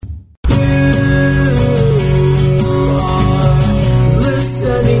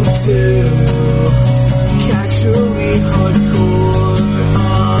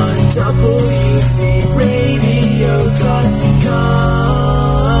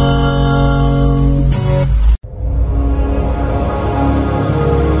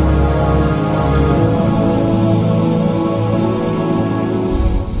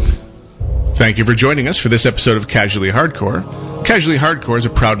Thank you for joining us for this episode of Casually Hardcore. Casually Hardcore is a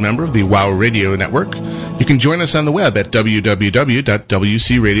proud member of the WOW Radio Network. You can join us on the web at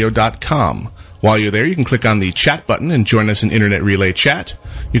www.wcradio.com. While you're there, you can click on the chat button and join us in Internet Relay Chat.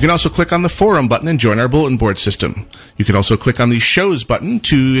 You can also click on the forum button and join our bulletin board system. You can also click on the shows button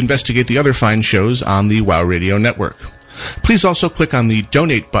to investigate the other fine shows on the WOW Radio Network. Please also click on the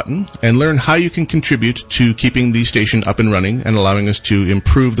donate button and learn how you can contribute to keeping the station up and running and allowing us to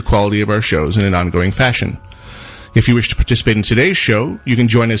improve the quality of our shows in an ongoing fashion. If you wish to participate in today's show, you can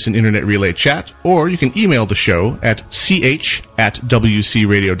join us in Internet Relay Chat, or you can email the show at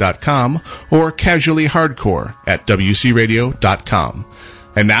ch@wcradio.com or casuallyhardcore@wcradio.com.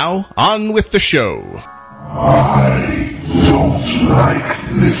 And now, on with the show. I don't like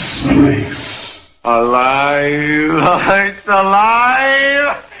this place. Alive! It's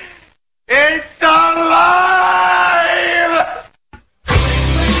alive! It's alive!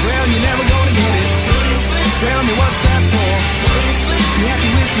 Well, you're never gonna get it. Tell me what's that for? You happy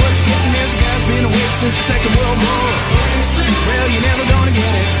with what you're getting? There's a guy's been awake since the Second World War. Well, you're never gonna get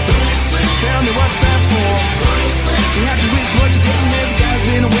it. Tell me what's that for? You happy with what you're getting? There's a guy's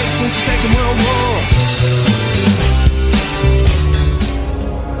been awake since the Second World War.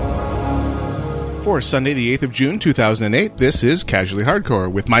 For Sunday, the 8th of June, 2008, this is Casually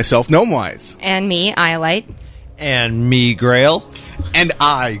Hardcore with myself, Gnomewise. And me, Iolite. And me, Grail. And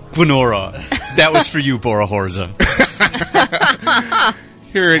I, Gwenora. That was for you, Bora Horza.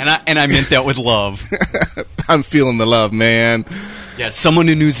 And I meant that with love. I'm feeling the love, man. Yeah, someone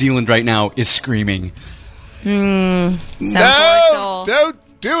in New Zealand right now is screaming. Some poor soul. Don't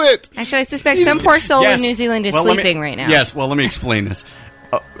do it. Actually, I suspect some poor soul in New Zealand is sleeping right now. Yes, well, let me explain this.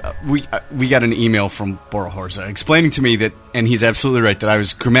 We got an email from Bora Horza explaining to me that, and he's absolutely right, that I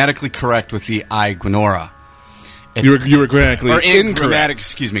was grammatically correct with the I, Gwenora. You were grammatically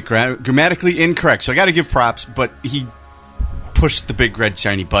incorrect. Grammatically incorrect. So I got to give props, but he pushed the big red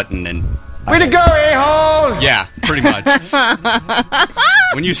shiny button and... Way to go, a-hole! Yeah, pretty much.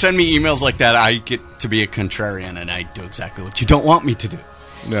 When you send me emails like that, I get to be a contrarian, and I do exactly what you don't want me to do.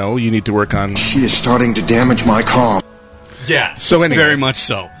 No, you need to work on... She is starting to damage my calm. Yeah, so anyway, very much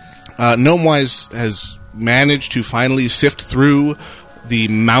so. Gnomewise has managed to finally sift through the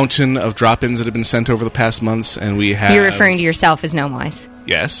mountain of drop-ins that have been sent over the past months, and we have... You're referring to yourself as Gnomewise.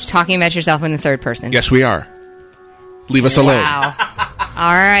 Yes. Talking about yourself in the third person. Yes, we are. Leave us alone. Wow.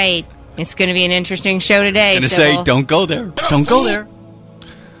 All right. It's going to be an interesting show today. I'm going to say, don't go there. Don't go there.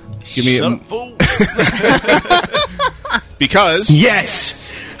 Give me a... fool. Because... Yes!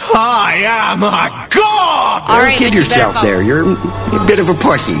 I am a god! All right, Don't kid yourself there. You're a bit of a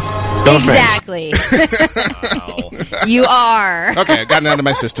pussy. No exactly. You are. Okay, I got it out of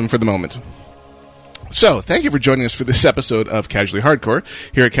my system for the moment. So, thank you for joining us for this episode of Casually Hardcore.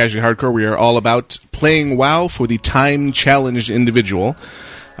 Here at Casually Hardcore, we are all about playing WoW for the time-challenged individual.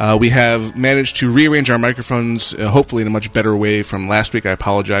 We have managed to rearrange our microphones, hopefully in a much better way from last week. I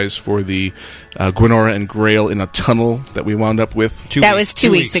apologize for the Gwenora and Grail in a tunnel that we wound up with. That was 2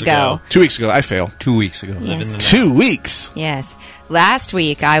 weeks ago. 2 weeks ago. I fail. 2 weeks ago. Yes. 2 weeks? Yes. Last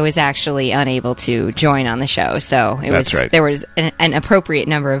week, I was actually unable to join on the show, so That's right. There was an appropriate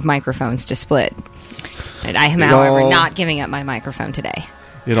number of microphones to split. And I am, however, not giving up my microphone today.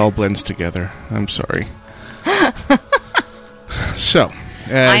 It all blends together. I'm sorry. So...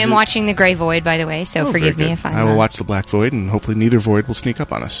 I am watching The Grey Void, by the way, so forgive me if I will watch The Black Void, and hopefully neither void will sneak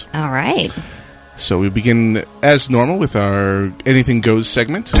up on us. All right. So we begin, as normal, with our Anything Goes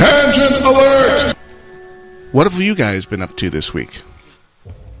segment. Tangent alert! What have you guys been up to this week?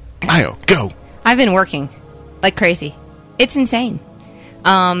 Io, go! I've been working like crazy. It's insane.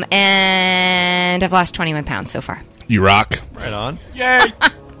 And I've lost 21 pounds so far. You rock. Right on. Yay!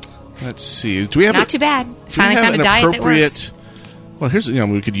 Let's see. Do we have Not too bad. Finally found a diet that works. Well, here's,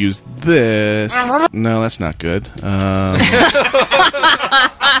 we could use this. No, that's not good. What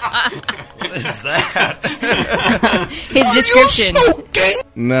is that? His description.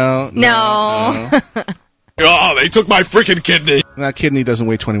 No. Oh, they took my freaking kidney. That kidney doesn't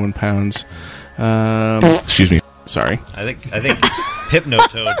weigh 21 pounds. Excuse me. Sorry. I think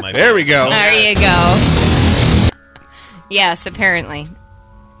Hypnotoad might. There we go. There you go. Yes, apparently.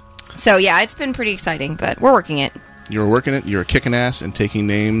 So, yeah, it's been pretty exciting, but we're working it. You're working it, you're kicking ass and taking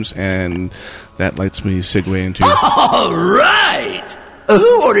names, and that lets me segue into... All right!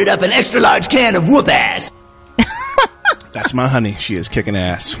 Who ordered up an extra large can of whoop ass? That's my honey. She is kicking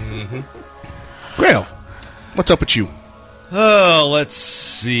ass. Mm-hmm. Grail, what's up with you? Oh, let's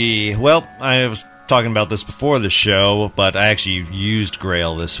see. Well, I was talking about this before the show, but I actually used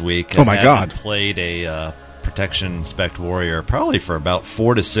Grail this week. Oh, my God. Played a Protection Inspect Warrior probably for about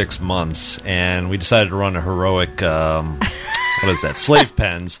 4 to 6 months, and we decided to run a heroic, what is that, slave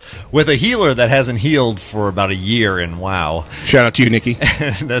pens, with a healer that hasn't healed for about a year in WoW. Shout out to you, Nikki.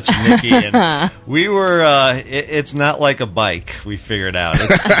 That's Nikki. And we were, it's not like a bike, we figured out.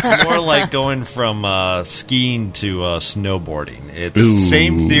 It's more like going from skiing to snowboarding. It's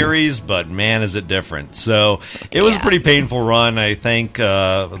same theories, but man, is it different. So it was a pretty painful run. I think,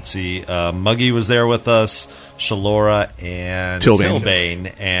 Muggy was there with us, Shalora, and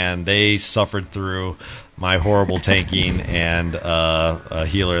Tilbane, and they suffered through my horrible tanking and a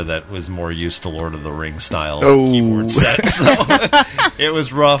healer that was more used to Lord of the Rings style keyboard set. So it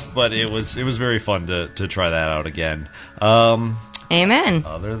was rough, but it was very fun to try that out again. Amen.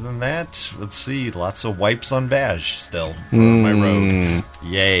 Other than that, let's see, lots of wipes on Vag still for my rogue.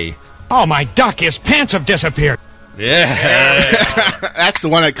 Yay. Oh, my duck, his pants have disappeared. Yeah. That's the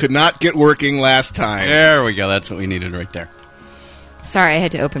one I could not get working last time. There we go. That's what we needed right there. Sorry, I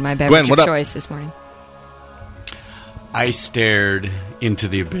had to open my beverage Gwen, of choice this morning. I stared into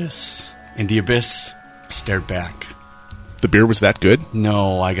the abyss, and the abyss stared back. The beer was that good?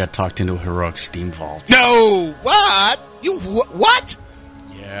 No, I got talked into a heroic steam vault. No! What? You what?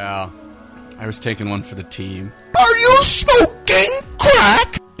 Yeah. I was taking one for the team. Are you smoking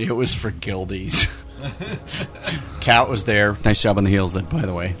crack? It was for guildies. Kat was there. Nice job on the heels, by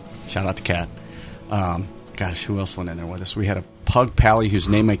the way. Shout out to Kat. Gosh, who else went in there with us? We had a pug pally whose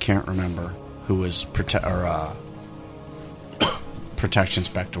name I can't remember, who was Protection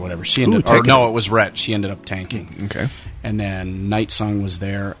Inspector, whatever. She ended it was Rhett. She ended up tanking. Okay. And then Night Song was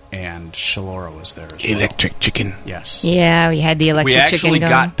there, and Shalora was there as well. Electric Chicken. Yes. Yeah, we had the electric chicken We actually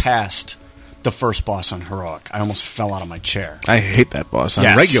going. got past the first boss on Heroic. I almost fell out of my chair. I hate that boss. On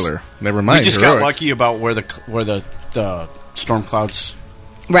Yes. regular. Never mind. We just Heroic. got lucky about where the storm clouds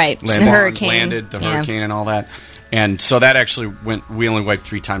right, the hurricane. landed, the hurricane and all that. And so that actually went, we only wiped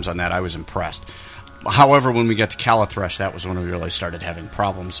 3 times on that. I was impressed. However, when we got to Calathresh, that was when we really started having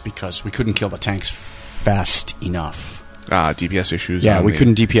problems because we couldn't kill the tanks fast enough. DPS issues. Yeah, we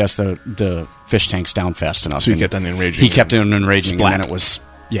couldn't DPS the fish tanks down fast enough. So he kept on enraging. He kept on enraging, Splat. and then it was,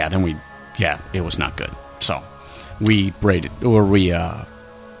 it was not good. So we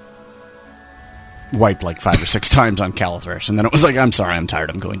wiped like 5 or 6 times on Calathresh, and then it was like, I'm sorry, I'm tired,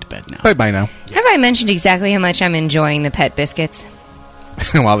 I'm going to bed now. Bye now. Have I mentioned exactly how much I'm enjoying the pet biscuits?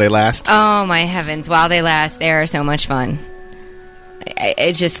 While they last. Oh, my heavens. While they last, they are so much fun.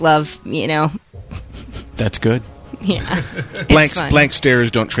 I just love, That's good. Yeah. Blank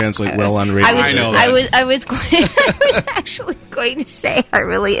stares don't translate well on radio. I know that. I was actually going to say I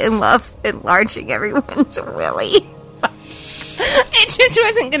really love enlarging everyone's willy. But it just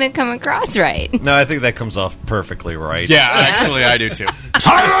wasn't going to come across right. No, I think that comes off perfectly right. Yeah, actually, I do too.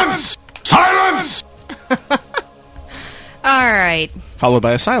 Silence! Silence! All right. Followed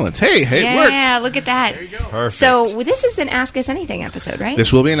by a silence. Hey, it worked. Yeah, look at that. There you go. Perfect. So this is an Ask Us Anything episode, right?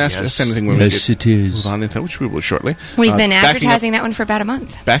 This will be an Ask Us Anything when Yes, we it is. move on into, which we will shortly. We've been Backing advertising that one for about a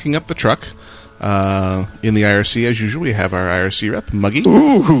month. Backing up the truck. In the IRC, as usual, we have our IRC rep, Muggy.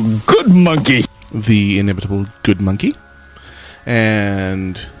 Ooh, good monkey. The inimitable Good Monkey.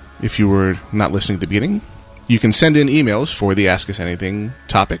 And if you were not listening at the beginning, you can send in emails for the Ask Us Anything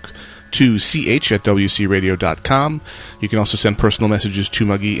topic to ch@wcradio.com. You can also send personal messages to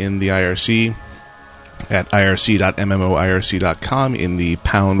Muggy in the IRC at irc.mmoirc.com in the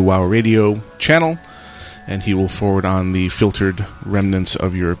Pound Wow Radio channel. And he will forward on the filtered remnants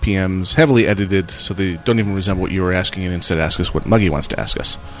of your PMs, heavily edited, so they don't even resemble what you were asking, and instead ask us what Muggy wants to ask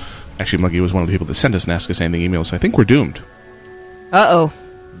us. Actually, Muggy was one of the people that sent us an Ask Us Anything email, so I think we're doomed. Uh-oh.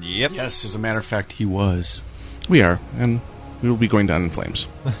 Yep. Yes, as a matter of fact, he was. We are, and we will be going down in flames.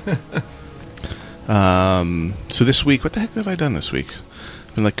 So this week, what the heck have I done this week?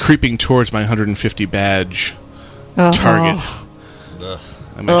 I've been creeping towards my 150 badge target. Ugh.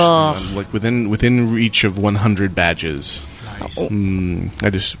 I'm within reach of 100 badges. Nice. I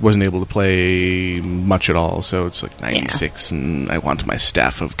just wasn't able to play much at all, so it's 96, and I want my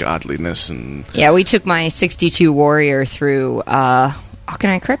staff of godliness. And yeah, we took my 62 warrior through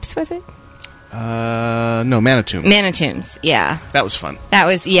Auchenai Crypts, was it? No, Manitoum. Manitoums, yeah. That was fun. That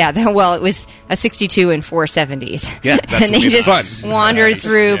was, well, it was a 62 and 470s. Yeah, that's and what they made it just fun. wandered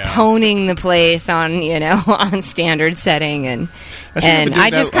through, Yeah. poning the place on, on standard setting, and I've been doing I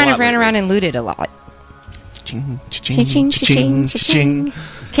that just a kind of lot ran lately. around and looted a lot. Ching, Cha-ching, cha-ching, cha-ching.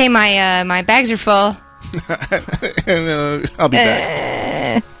 Okay, my bags are full. And, I'll be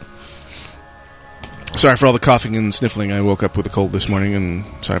back. Sorry for all the coughing and sniffling. I woke up with a cold this morning, and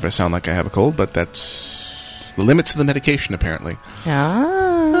sorry if I sound like I have a cold, but that's the limits of the medication, apparently.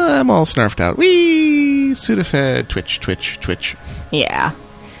 Ah. I'm all snarfed out. Whee! Sudafed, Twitch. Yeah.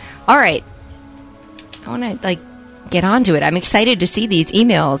 All right. I want to get onto it. I'm excited to see these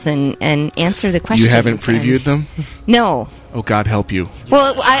emails and answer the questions. You haven't previewed them? No. Oh, God help you.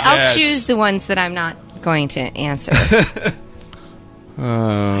 Well, I'll choose the ones that I'm not going to answer.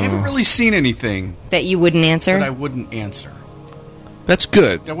 I haven't really seen anything that you wouldn't answer? that I wouldn't answer. That's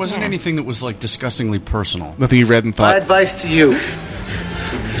good. There wasn't anything that was disgustingly personal. Nothing you read and thought. My advice to you is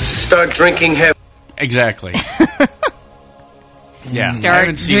to start drinking heavy. Exactly. Yeah, Start I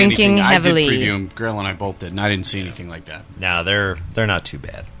haven't seen drinking anything. heavily. I did preview them. Grill and I both did, and I didn't see anything like that. No, they're not too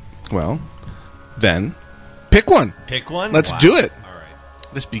bad. Well, then, pick one. Pick one? Let's Wow. do it. All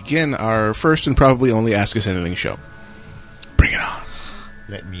right. Let's begin our first and probably only Ask Us Anything show. Bring it on.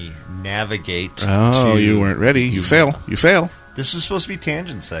 Let me navigate. Oh, you weren't ready. You fail. This was supposed to be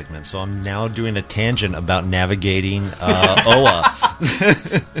tangent segment, so I'm now doing a tangent about navigating OA.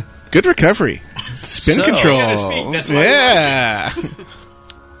 Good recovery. Spin So- control. Look at his feet, that's why yeah.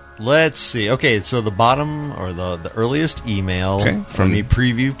 Let's see. Okay, so the bottom or the earliest email Okay, from me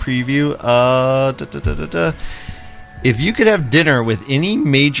preview. If you could have dinner with any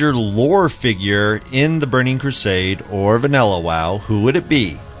major lore figure in the Burning Crusade or Vanilla WoW, who would it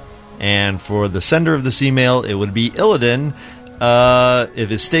be? And for the sender of this email, it would be Illidan. If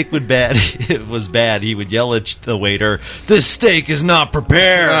his steak was bad, he would yell at the waiter, "This steak is not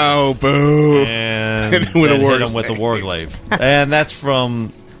prepared!" Oh, boo. And Hit him with a then hit warglaive. him with a warglaive. And that's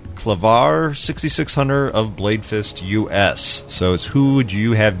from Clavar 6600 of Bladefist US. So it's who would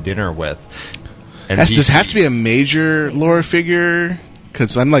you have dinner with? And Does it have to be a major lore figure?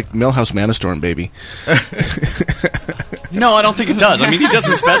 Because I'm like Millhouse Manastorm, baby. No, I don't think it does. I mean, he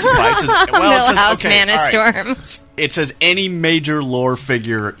doesn't specify. It says, well, it says, Millhouse okay, all right. Manastorm. It says any major lore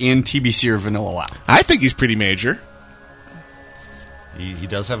figure in TBC or Vanilla WoW. I think he's pretty major. He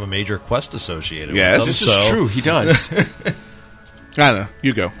does have a major quest associated Yes. with him. This is true. He does. I don't know.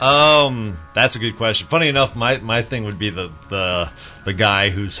 You go. That's a good question. Funny enough, my thing would be the guy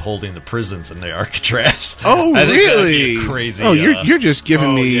who's holding the prisons in the Alcatraz. Oh, I think really? that'd be crazy. Oh, you're just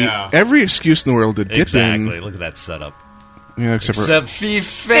giving me every excuse in the world to dip exactly. in. Look at that setup. Yeah, except he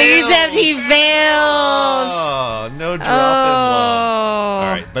fails. Except he fails. Oh, no drop in love.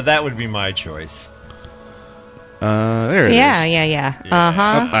 All right, but that would be my choice. there it is. Yeah.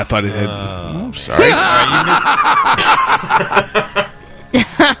 Uh-huh. I thought it had. Sorry.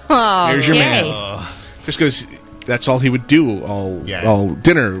 Here's your man. Just because that's all he would do all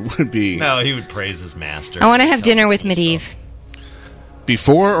dinner would be. No, he would praise his master. I want to have dinner with Medivh.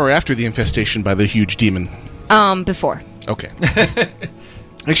 Before or after the infestation by the huge demon? Before. Okay.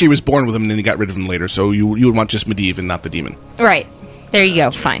 Actually, he was born with him and then he got rid of him later, so you would want just Medivh and not the demon. Right. There you go.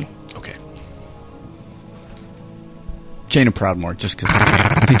 Fine. Okay. Jaina Proudmoore, just because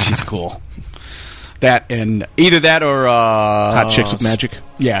I think she's cool. That and either that or Hot chicks with magic.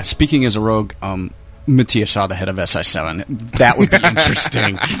 Yeah, speaking as a rogue, Matthias Shaw, the head of SI7. That would be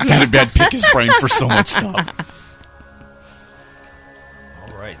interesting. That'd pick his brain for so much stuff.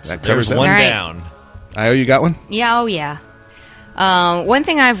 All right, That so covers there's that. one All right. down. Io, you got one? Yeah, oh yeah. One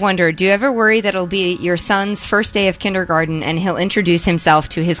thing I've wondered, do you ever worry that it'll be your son's first day of kindergarten and he'll introduce himself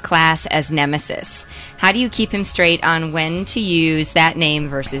to his class as Nemesis? How do you keep him straight on when to use that name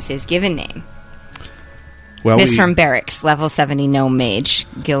versus his given name? Well, This from Barracks, level 70 gnome mage,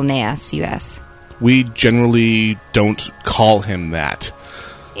 Gilneas, US. we generally don't call him that.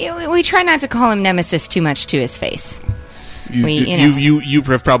 We try not to call him Nemesis too much to his face. You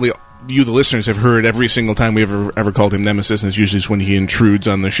have probably, you the listeners have heard every single time we ever called him Nemesis, and it's usually when he intrudes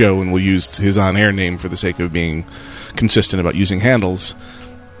on the show and we'll use his on-air name for the sake of being consistent about using handles.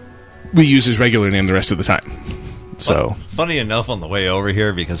 We use his regular name the rest of the time. So Funny enough, on the way over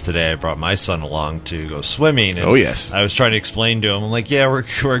here, because today I brought my son along to go swimming. And Oh, yes. I was trying to explain to him. I'm like, yeah,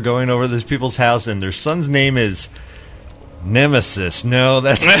 we're going over to this people's house, and their son's name is Nemesis. No,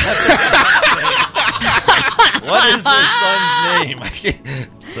 that's not what is their son's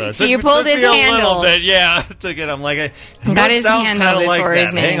name? So you pulled his a handle. little bit, yeah. I took it. I'm like, Got his sounds handle kinda before like his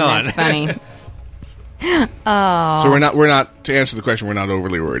that. name. Hang on. That's funny. So we're not to answer the question, we're not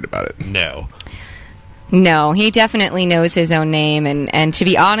overly worried about it. No. No, he definitely knows his own name, and to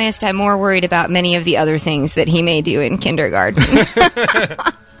be honest, I'm more worried about many of the other things that he may do in kindergarten.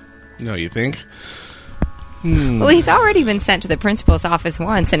 No, you think? Well, he's already been sent to the principal's office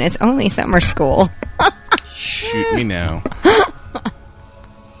once, and it's only summer school. Shoot me now.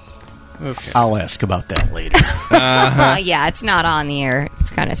 Okay. I'll ask about that later. Yeah, it's not on the air. It's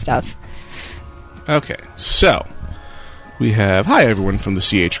kind of stuff. Okay, so we have, hi everyone from the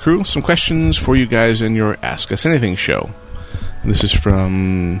CH crew, some questions for you guys in your Ask Us Anything show. And this is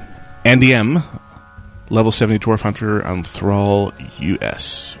from Andy M., Level 70 Dwarf Hunter on Thrall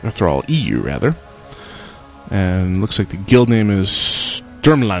US. Or Thrall EU, rather. And looks like the guild name is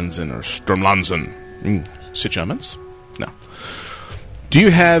Sturmlansen, or Sturmlansen. Sitchamans? No. Do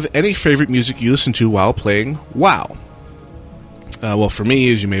you have any favorite music you listen to while playing WoW? Well, for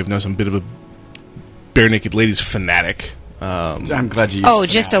me, as you may have noticed, I'm a bit of a Bare Naked Ladies fanatic. I'm glad you used Oh,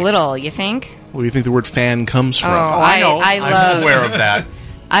 just a little, you think? Where do you think the word fan comes from? Oh, I know. I'm aware of that.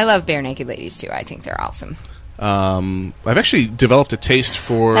 I love Bare Naked Ladies, too. I think they're awesome. I've actually developed a taste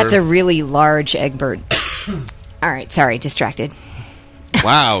for... That's a really large egg bird. All right, sorry, distracted.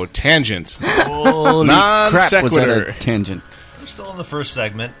 Wow, tangent. Holy Non crap, was that sequitur. a tangent? We're still in the first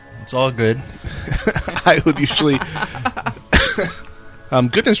segment. It's all good. I would usually...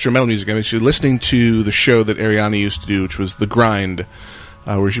 good instrumental music. I'm actually listening to the show that Ariana used to do, which was The Grind,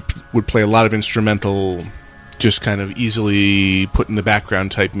 where she would play a lot of instrumental, just kind of easily put in the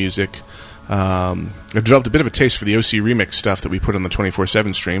background type music. I've developed a bit of a taste for the OC Remix stuff that we put on the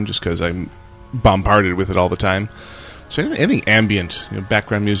 24/7 stream, just because I'm bombarded with it all the time. So anything ambient,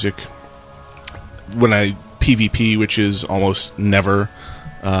 background music. When I PvP, which is almost never,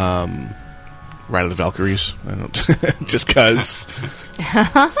 Ride of the Valkyries. I don't just because.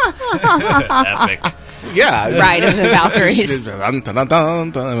 Epic. Yeah, Ride of the Valkyries. Dun, dun, dun,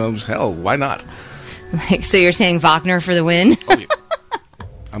 dun, dun. Hell, why not? Like, so you're saying Wagner for the win? Oh, yeah.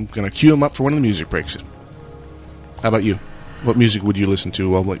 I'm gonna cue him up for one of the music breaks. How about you? What music would you listen to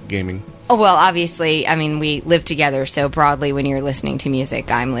while gaming? Oh, well, obviously, I mean, we live together, so broadly when you're listening to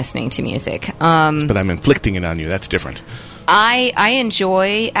music, I'm listening to music. But I'm inflicting it on you. That's different. I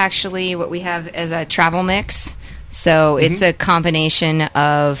enjoy, actually, what we have as a travel mix. So it's a combination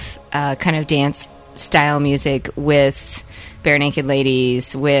of kind of dance-style music with Bare Naked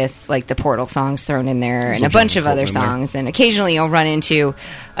Ladies, with, like, the Portal songs thrown in there, and a bunch of other songs. And occasionally you'll run into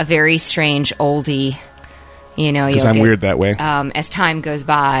a very strange oldie. Because I'm weird that way. As Time Goes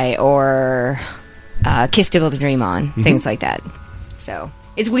By, or Kiss to Build a Dream On, things like that. So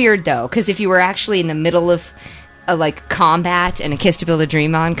it's weird though, because if you were actually in the middle of like combat and a Kiss to Build a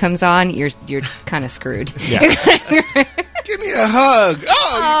Dream On comes on, you're kind of screwed. Yeah. Give me a hug.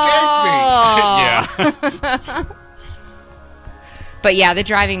 Oh, you gagged me. Yeah. But yeah, the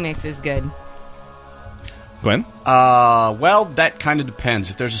driving mix is good. Gwen? Well, that kind of depends.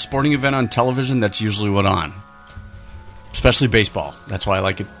 If there's a sporting event on television, that's usually what on. Especially baseball. That's why I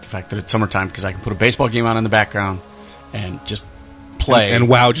like it, the fact that it's summertime, because I can put a baseball game on in the background and just play. And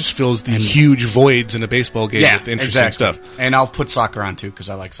WoW just fills the huge voids in a baseball game with interesting stuff. And I'll put soccer on, too, because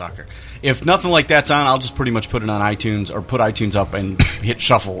I like soccer. If nothing like that's on, I'll just pretty much put it on iTunes, or put iTunes up and hit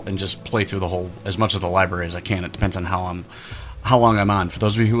shuffle and just play through the whole, as much of the library as I can. It depends on how long I'm on. For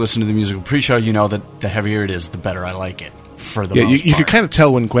those of you who listen to the musical pre-show, you know that the heavier it is, the better I like it. For the most you part. could kind of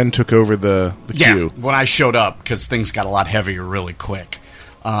tell when Gwen took over the queue. When I showed up, because things got a lot heavier really quick.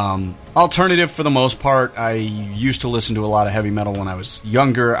 Alternative for the most part. I used to listen to a lot of heavy metal when I was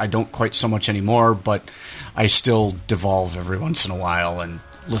younger. I don't quite so much anymore, but I still devolve every once in a while and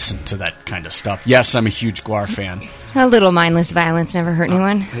listen to that kind of stuff. Yes, I'm a huge Gwar fan. A little mindless violence never hurt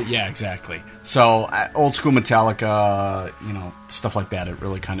anyone. Yeah, exactly. So, old school Metallica, stuff like that, it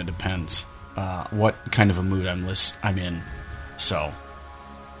really kind of depends what kind of a mood I'm in. So,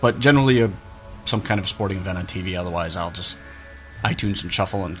 but generally some kind of sporting event on TV, otherwise I'll just iTunes and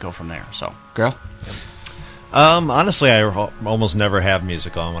shuffle and go from there. So, girl? Honestly, I almost never have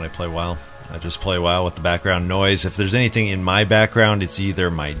music on when I play WoW. I just play WoW with the background noise. If there's anything in my background, it's either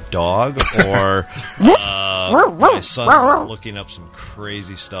my dog or my son looking up some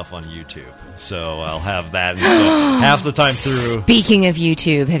crazy stuff on YouTube. So I'll have that. And so half the time through. Speaking of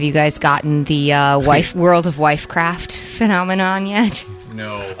YouTube, have you guys gotten the World of Wifecraft phenomenon yet?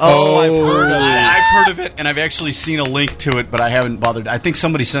 No. I've heard of it. I've heard of it, and I've actually seen a link to it, but I haven't bothered. I think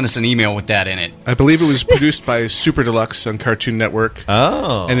somebody sent us an email with that in it. I believe it was produced by Super Deluxe on Cartoon Network.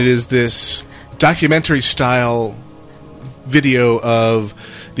 Oh. And it is this documentary-style video of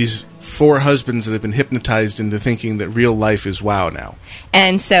these 4 husbands that have been hypnotized into thinking that real life is WoW now.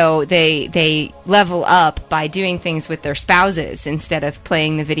 And so they level up by doing things with their spouses instead of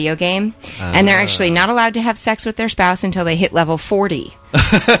playing the video game. And they're actually not allowed to have sex with their spouse until they hit level 40.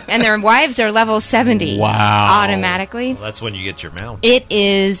 And their wives are level 70. Wow. Automatically. Well, that's when you get your mount. It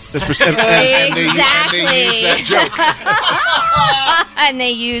is. And they use that joke. And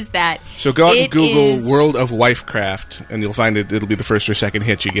they use that. So go out and Google World of Wifecraft, and you'll find it'll be the first or second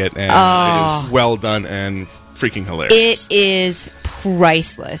hit you get, and it is well done and freaking hilarious. It is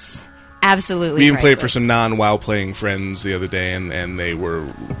priceless. Absolutely We even priceless. played for some non-WoW playing friends the other day, and they were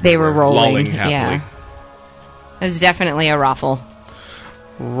rolling happily. Yeah. It was definitely a ruffle.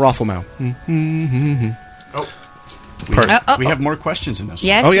 Rafflemow. We have more questions in this.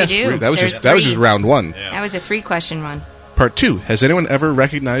 Yes, Oh, yes. we do. That was There's just three. round one. That was a 3-question one. Part 2. Has anyone ever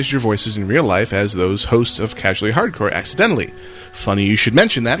recognized your voices in real life as those hosts of Casually Hardcore accidentally? Funny you should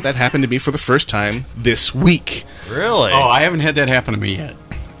mention that. That happened to me for the first time this week. Really? Oh, I haven't had that happen to me yet.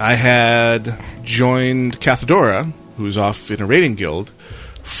 I had joined Cathedora, who's off in a raiding guild,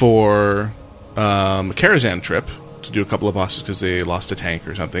 for a Karazhan trip to do a couple of bosses because they lost a tank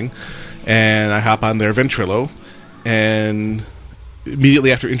or something. And I hop on their Ventrilo, and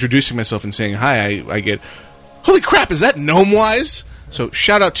immediately after introducing myself and saying hi, I get, "Holy crap, is that Gnomewise?" So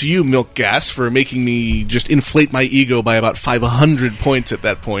shout out to you, Milk Gas, for making me just inflate my ego by about 500 points at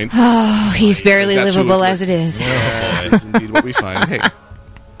that point. Oh, he's barely That's who livable was as it is. That is indeed what we find. Hey,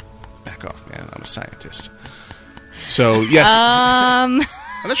 back off, man. I'm a scientist. So, yes. I'm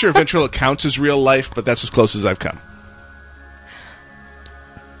not sure if Ventrilo counts as real life, but that's as close as I've come.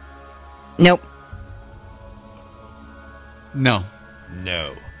 Nope. No.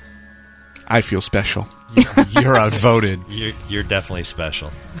 No. I feel special. You're outvoted. You're definitely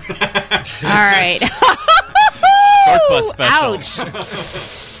special. All right. Short bus special. Ouch.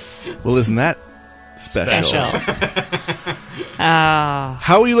 Well, isn't that special? Oh.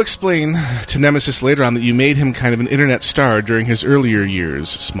 How will you explain to Nemesis later on that you made him kind of an internet star during his earlier years,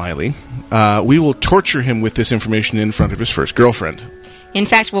 Smiley? We will torture him with this information in front of his first girlfriend. In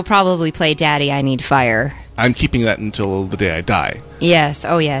fact, we'll probably play Daddy, I Need Fire. I'm keeping that until the day I die. Yes.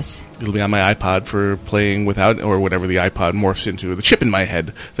 Oh, yes. It'll be on my iPod for playing without, or whatever the iPod morphs into. The chip in my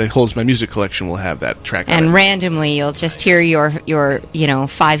head that holds my music collection will have that track on And it. randomly, you'll just hear your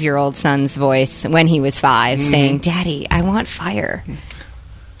 5-year-old son's voice when he was 5 saying, "Daddy, I want fire."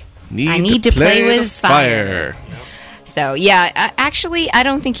 I need to play with fire. So, yeah, actually, I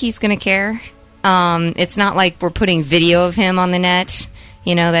don't think he's going to care. It's not like we're putting video of him on the net,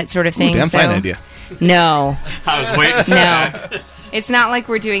 that sort of thing. Ooh, damn fine idea. No. I was waiting. No. It's not like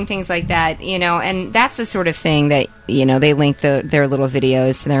we're doing things like that, and that's the sort of thing that, they link their little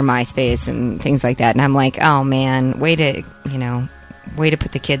videos to their MySpace and things like that. And I'm like, oh, man, way to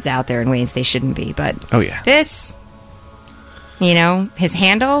put the kids out there in ways they shouldn't be. But Oh, yeah. this, his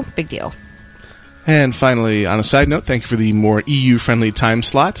handle, big deal. And finally, on a side note, thank you for the more EU-friendly time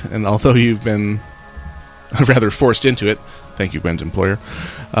slot. And although you've been rather forced into it, thank you, Gwen's employer.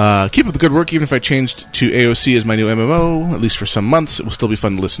 Keep up the good work. Even if I changed to AOC as my new MMO, at least for some months, it will still be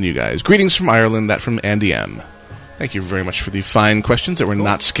fun to listen to you guys. Greetings from Ireland, that from Andy M. Thank you very much for the fine questions that were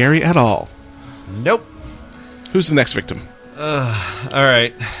not scary at all. Nope. Who's the next victim? All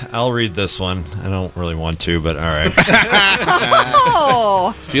right. I'll read this one. I don't really want to, but all right.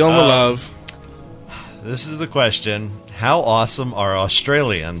 Oh! Feeling the love. This is the question. How awesome are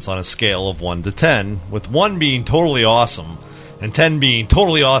Australians on a scale of 1 to 10, with 1 being totally awesome and 10 being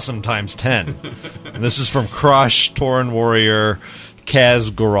totally awesome times 10? And this is from Crush, Tauren Warrior, Kaz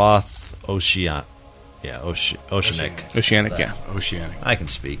Goroth, Oceanic. Oceanic, yeah. Oceanic. I can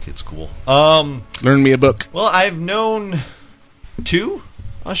speak. It's cool. Learn me a book. Well, I've known 2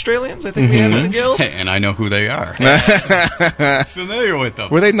 Australians, I think we have in the guild. Hey, and I know who they are. Familiar with them.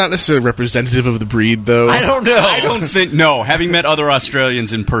 Were they not necessarily representative of the breed, though? I don't know. I don't think, no. Having met other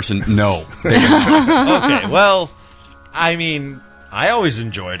Australians in person, no. Okay, well, I mean, I always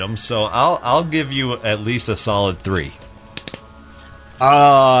enjoyed them, so I'll give you at least a solid 3.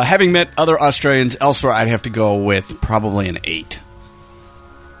 Having met other Australians elsewhere, I'd have to go with probably an 8.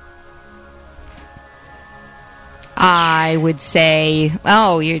 I would say,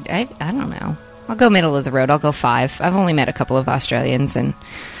 I don't know. I'll go middle of the road. I'll go 5. I've only met a couple of Australians, and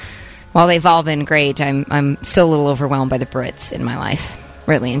while they've all been great, I'm still a little overwhelmed by the Brits in my life.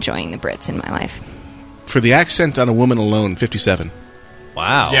 Really enjoying the Brits in my life. For the accent on a woman alone, 57.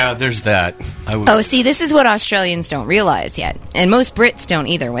 Wow. Yeah, there's that. Oh, see, this is what Australians don't realize yet, and most Brits don't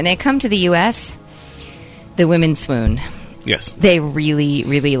either. When they come to the U.S., the women swoon. Yes. They really,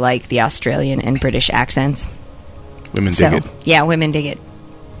 really like the Australian and British accents. Women dig it. Yeah, women dig it.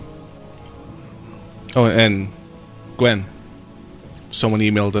 Oh, and Gwen, someone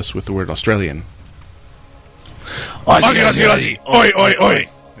emailed us with the word Australian. Aussie. Oi, oi, oi.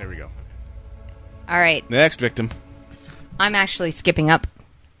 There we go. All right. Next victim. I'm actually skipping up.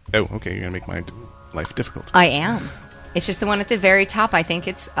 Oh, okay. You're going to make my life difficult. I am. It's just the one at the very top. I think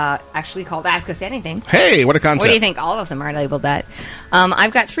it's actually called Ask Us Anything. Hey, what a concept. What do you think? All of them are labeled that.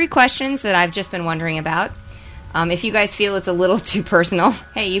 I've got 3 questions that I've just been wondering about. If you guys feel it's a little too personal,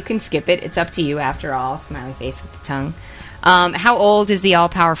 hey, you can skip it. It's up to you after all. Smiley face with the tongue. How old is the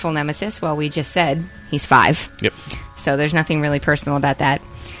all-powerful Nemesis? Well, we just said he's 5. Yep. So there's nothing really personal about that.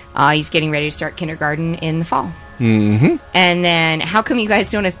 He's getting ready to start kindergarten in the fall. Mm-hmm. And then, how come you guys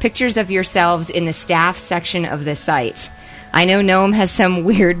don't have pictures of yourselves in the staff section of the site? I know Noam has some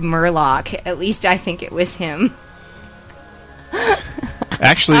weird Murloc. At least I think it was him.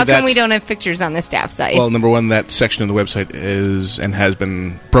 Actually, how come we don't have pictures on the staff site? Well, number one, that section of the website is and has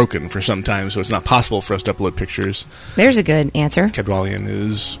been broken for some time, so it's not possible for us to upload pictures. There's a good answer. Cadwalian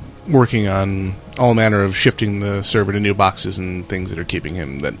is working on all manner of shifting the server to new boxes and things that are keeping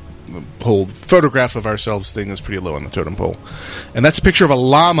him. That whole photograph of ourselves thing is pretty low on the totem pole. And that's a picture of a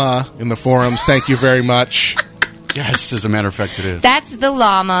llama in the forums. Thank you very much. Yes, as a matter of fact, it is. That's the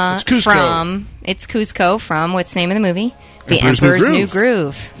llama It's Cusco. It's Cusco from, what's the name of the movie? The Emperor's Emperor's New New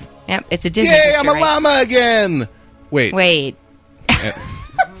Groove. Yep, it's a Disney Yay, picture, I'm a right? llama again! Wait. You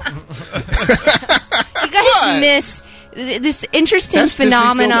guys miss this interesting Best Disney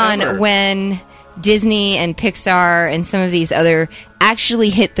film phenomenon ever. when Disney and Pixar and some of these other actually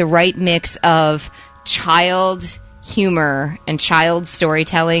hit the right mix of child humor and child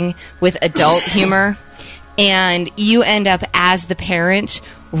storytelling with adult humor. And you end up, as the parent,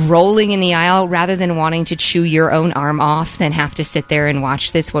 rolling in the aisle rather than wanting to chew your own arm off than have to sit there and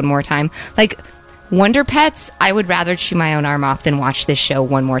watch this one more time. Like, Wonder Pets, I would rather chew my own arm off than watch this show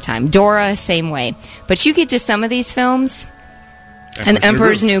one more time. Dora, same way. But you get to some of these films, and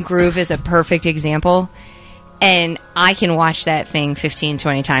Emperor's New Groove is a perfect example, and I can watch that thing 15,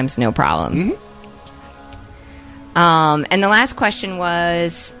 20 times, no problem. Mm-hmm. And the last question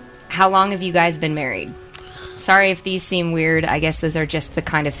was, how long have you guys been married? Sorry if these seem weird. I guess those are just the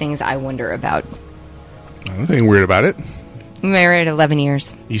kind of things I wonder about. Nothing weird about it. Married 11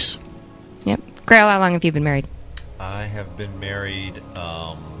 years. Yes. Yep. Grail, how long have you been married? I have been married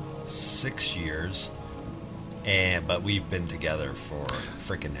 6 years, but we've been together for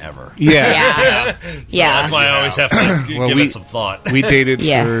freaking ever. Yeah. So that's why I always have to give it some thought. We dated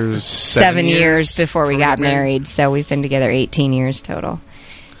Yeah. for 7 years before we got married, so we've been together 18 years total.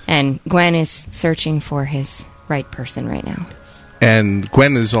 And Gwen is searching for his right person right now. And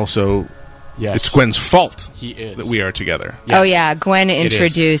Gwen is also... Yes. It's Gwen's fault He is. that we are together. Yes. Oh yeah, Gwen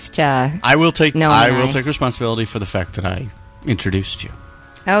introduced. I will take. Noam I and will I. take responsibility for the fact that I introduced you.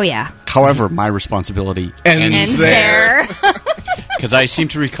 Oh yeah, However, my responsibility Ends there. because I seem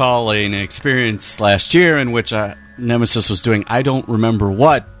to recall an experience last year in which Nemesis was doing. I don't remember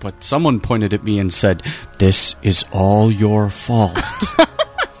what, but someone pointed at me and said, "This is all your fault."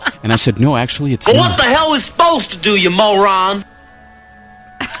 And I said, "No, actually, it's What not. the hell is supposed to do, you moron?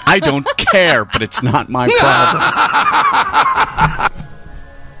 I don't care, but it's not my problem."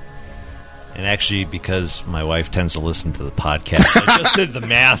 And actually, because my wife tends to listen to the podcast, I just did the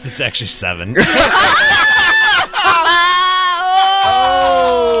math. It's actually 7.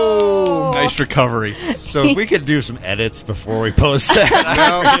 Nice recovery. So if we could do some edits before we post that,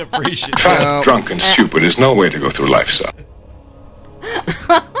 I would appreciate it. Kind of drunk and stupid is no way to go through life, son.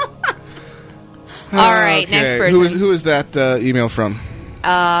 All right, next person. Who is that email from?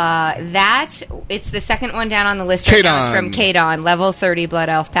 It's the second one down on the list right now. It's from Kadon, level 30 Blood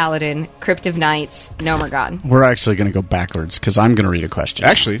Elf Paladin, Crypt of Knights, Nomergon. We're actually going to go backwards because I'm going to read a question.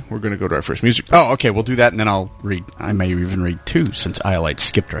 Actually, we're going to go to our first music. Oh, okay. We'll do that, and then I'll read. I may even read 2 since Iolite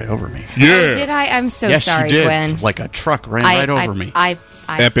skipped right over me. Yeah. Oh, did I? I'm so yes, sorry, you did. Gwen. Like a truck ran right over me.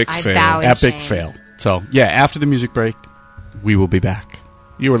 Epic I fail. bow in Epic shame. fail. So, yeah, after the music break, we will be back.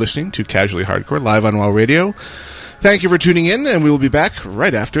 You are listening to Casually Hardcore live on WoW Radio. Thank you for tuning in, and we will be back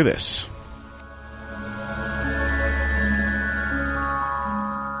right after this.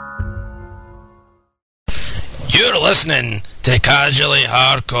 You're listening to Casually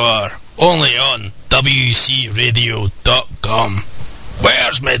Hardcore, only on WCRadio.com.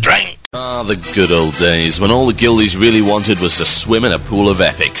 Where's my drink? Ah, the good old days, when all the guildies really wanted was to swim in a pool of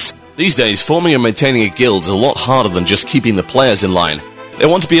epics. These days, forming and maintaining a guild is a lot harder than just keeping the players in line. They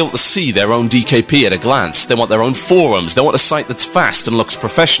want to be able to see their own DKP at a glance. They want their own forums. They want a site that's fast and looks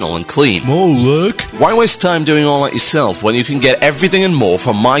professional and clean. Oh, look. Why waste time doing all that yourself when you can get everything and more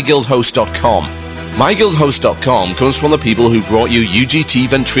from MyGuildHost.com? MyGuildHost.com comes from the people who brought you UGT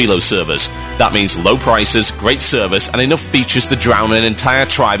Ventrilo servers. That means low prices, great service, and enough features to drown an entire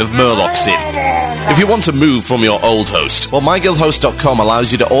tribe of Murlocs in. If you want to move from your old host, well, MyGuildHost.com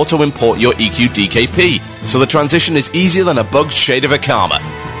allows you to auto-import your EQ DKP, so the transition is easier than a bugged shade of a karma.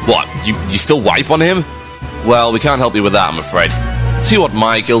 What, you still wipe on him? Well, we can't help you with that, I'm afraid. See what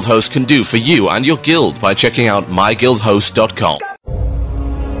MyGuildHost can do for you and your guild by checking out MyGuildHost.com.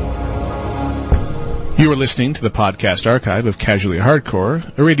 You are listening to the podcast archive of Casually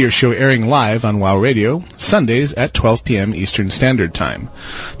Hardcore, a radio show airing live on WoW Radio, Sundays at 12 p.m. Eastern Standard Time.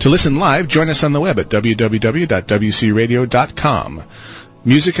 To listen live, join us on the web at www.wcradio.com.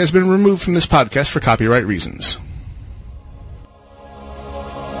 Music has been removed from this podcast for copyright reasons.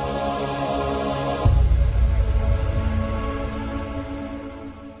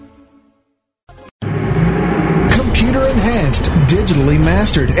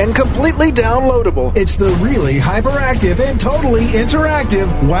 mastered and completely downloadable. It's the really hyperactive and totally interactive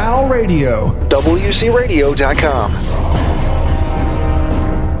WOW Radio. WCRadio.com.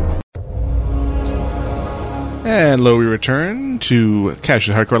 And lo, we return to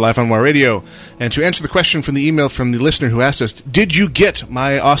Casually Hardcore Live on WOW Radio. And to answer the question from the email from the listener who asked us, did you get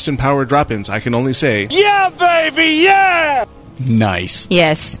my Austin Power drop-ins? I can only say, yeah, baby, yeah! Nice.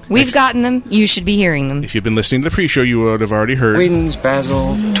 Yes, we've gotten them. You should be hearing them. if you've been listening to the pre-show, you would have already heard. Twins,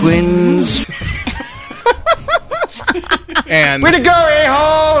 Basil. Twins. And Way to go,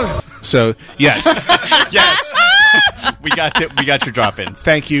 a-hole! so, yes. Yes. we got your drop-ins.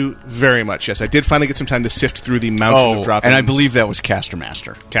 Thank you very much. Yes, I did finally get some time to sift through the mountain of drop-ins. and I believe that was Caster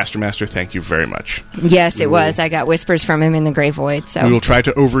Master. Caster Master, thank you very much. Yes, it was. I got whispers from him in the Grey Void. So We will try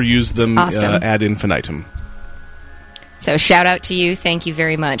to overuse them Awesome. ad infinitum. So shout out to you. Thank you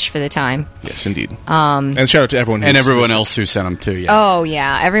very much for the time. Yes, indeed. And shout out to everyone And everyone else who sent them, too, yeah. Oh,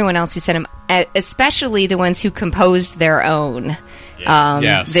 yeah. Everyone else who sent them, especially the ones who composed their own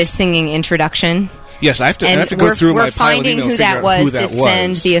Yes. this singing introduction. Yes, I have to And go through we're my pile of finding email who to figure that out was who to that send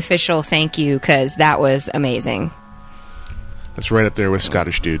was. the official thank you, because that was amazing. That's right up there with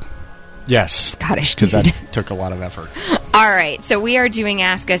Scottish Dude. Yes. Scottish Because Dude. that took a lot of effort. All right, so we are doing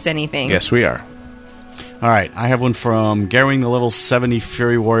Ask Us Anything. Yes, we are. All right, I have one from Garwing, the level 70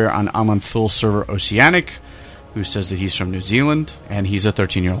 Fury Warrior on Amanthul server Oceanic, who says that he's from New Zealand, and he's a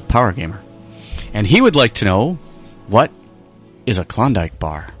 13-year-old power gamer. And he would like to know, what is a Klondike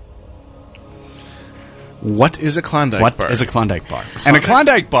bar? What is a Klondike bar? What is a Klondike bar? And a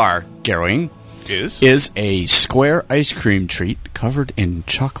Klondike bar, Garwing, is a square ice cream treat covered in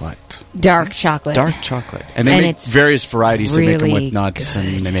chocolate. Dark chocolate. Dark chocolate. And they make it's various varieties. They make them really with nuts, good.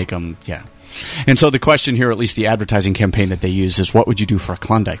 and they make them, yeah. And so the question here, at least the advertising campaign that they use, is what would you do for a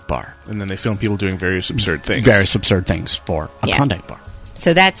Klondike bar? And then they film people doing various absurd things. Various absurd things for a Yeah. Klondike bar.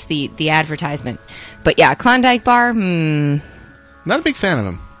 So that's the advertisement. But yeah, Klondike bar, Not a big fan of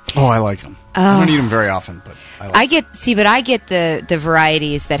them. Oh, I like them. I don't eat them very often, but I like but I get the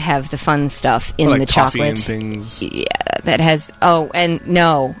varieties that have the fun stuff in like the toffee chocolate. and things. Yeah, that has, I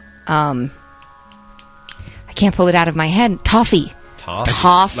can't pull it out of my head. Toffee Like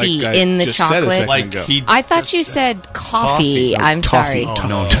I in the just said a chocolate. second ago. I thought you said coffee. I'm toffee. sorry. Oh,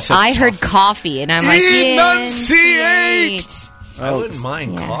 no. I heard coffee, and I'm like, Enunciate! I wouldn't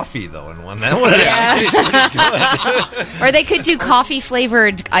mind coffee, though, in one. That would actually be pretty good. Or they could do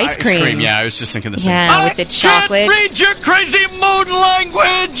coffee-flavored ice cream. Yeah, I was just thinking the same Yeah, with the chocolate. Read your crazy mood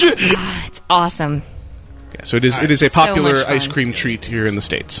language! It's awesome. Yeah, so it is a So popular much fun. ice cream treat here in the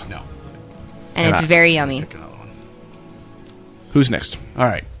States. No. And it's very yummy. Who's next? All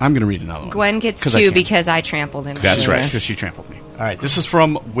right, I'm going to read another one. Gwen gets 'Cause I two can. because I trampled him. That's right. Because she trampled me. All right, this is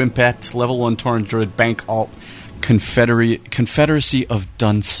from Wimpet, level 1 Torrent Druid, Bank Alt, Confederacy of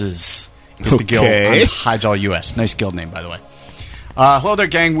Dunces. Is the guild on Highjaw US. Nice guild name, by the way. Hello there,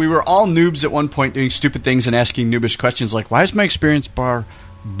 gang. We were all noobs at one point doing stupid things and asking noobish questions like, why is my experience bar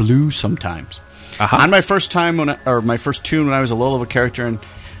blue sometimes? On my first my first tune when I was a low-level character and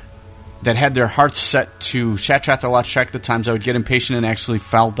that had their hearts set to Shattrath, I lost track of the times I would get impatient and actually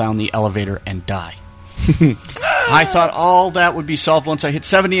fall down the elevator and die. I thought all that would be solved once I hit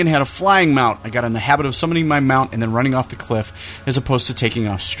 70 and had a flying mount. I got in the habit of summoning my mount and then running off the cliff as opposed to taking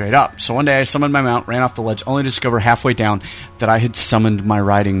off straight up. So one day I summoned my mount, ran off the ledge, only to discover halfway down that I had summoned my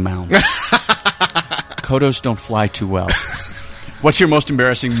riding mount. Kodos don't fly too well. What's your most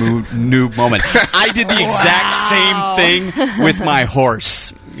embarrassing noob moment? I did the exact same thing with my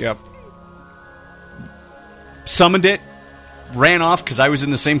horse. Yep. Summoned it, ran off because I was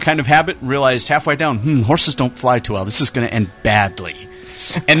in the same kind of habit, and realized halfway down, horses don't fly too well. This is going to end badly.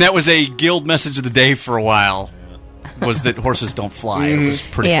 And that was a guild message of the day for a while, was that horses don't fly. It was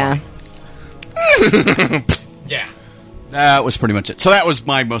pretty funny. Yeah. That was pretty much it. So that was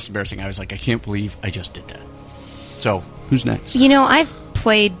my most embarrassing. I was like, I can't believe I just did that. So, who's next? You know, I've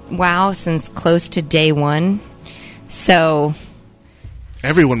played WoW since close to day one, so...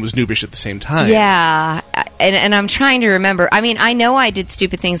 Everyone was noobish at the same time. Yeah, and I'm trying to remember. I mean, I know I did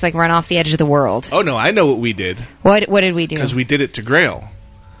stupid things like run off the edge of the world. Oh, no, I know what we did. What did we do? Because we did it to Grail.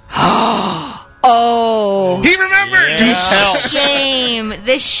 Oh. He remembered! Do tell.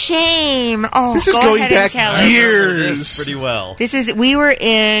 The shame. Oh, This is go going ahead back and tell us. years. Pretty well. We were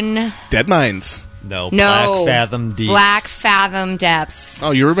in... Dead Mines. No, Black Fathom Deeps. Black Fathom Depths. Oh,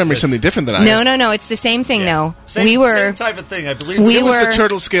 you remember something different than I No, did. no, it's the same thing, though. Same type of thing, I believe. It was the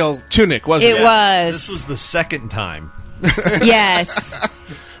turtle scale tunic, wasn't it? It was. This was the second time. Yes.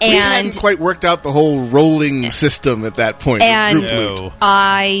 We hadn't quite worked out the whole rolling system at that point. And Group loot.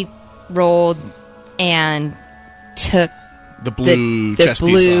 I rolled and took the blue the chest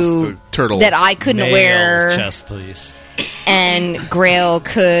blue piece off the turtle that I couldn't Male wear. chest, please. And Grail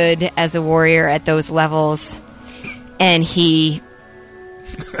could as a warrior at those levels. And he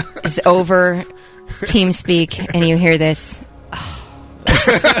is over TeamSpeak, and you hear this.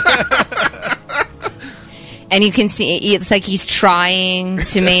 And you can see it's like he's trying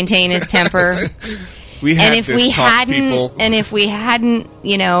to maintain his temper. We had and if this we talk, hadn't, people. and if we hadn't,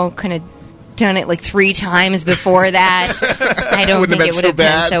 kind of done it like 3 times before that, I don't Wouldn't think have it been would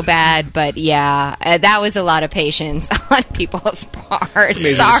have so been so bad. But yeah, that was a lot of patience on people's part. It's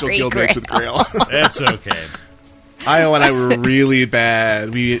amazing Sorry, we're still guildmates with Grail. That's okay. Io and I were really bad.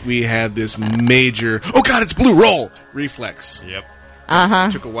 We had this major, oh god, it's blue, roll reflex. Yep.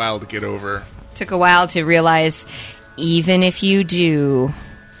 Took a while to get over. Took a while to realize, even if you do,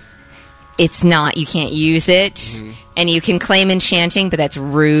 it's not. You can't use it, and you can claim enchanting, but that's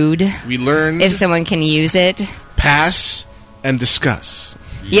rude. We learned If someone can use it, pass and discuss.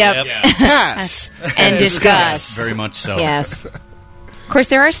 yep. Pass And discuss. Very much so. Yes. Of course,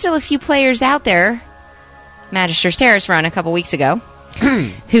 there are still a few players out there. Magister's Terrace run a couple weeks ago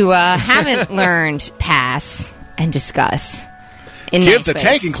who haven't learned pass and discuss. In Give nice the ways.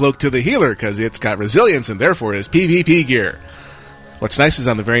 tanking cloak to the healer because it's got resilience and therefore is PvP gear. What's nice is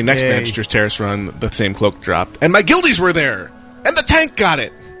on the very next Yay. Magister's Terrace run, the same cloak dropped, and my guildies were there, and the tank got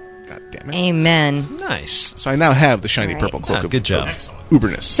it. God damn it! Amen. Nice. So I now have the shiny Right. purple cloak. Good job. Of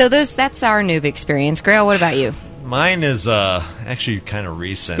uberness. So that's our noob experience. Grail, what about you? Mine is actually kind of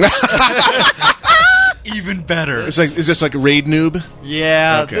recent. Even better. It's like is this like a raid noob?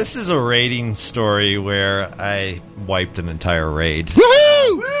 Yeah, Okay. this is a raiding story where I wiped an entire raid.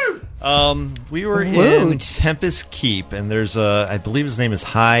 Woohoo! We were in Woot. Tempest Keep, and there's I believe his name is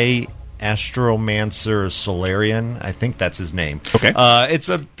High Astromancer Solarian. I think that's his name. Okay. It's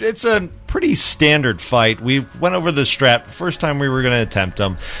a pretty standard fight. We went over the strat first time we were going to attempt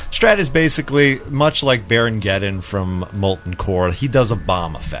him. Strat is basically much like Baron Geddon from Molten Core. He does a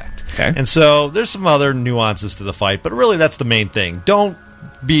bomb effect. Okay. And so there's some other nuances to the fight, but really that's the main thing. Don't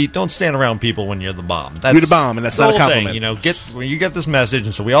stand around people when you're the bomb. That's You're the bomb, and that's the not a whole compliment. thing. When you get this message,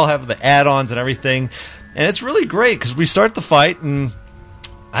 and so we all have the add-ons and everything, and it's really great because we start the fight and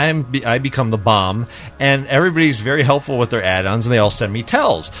I become the bomb, and everybody's very helpful with their add-ons, and they all send me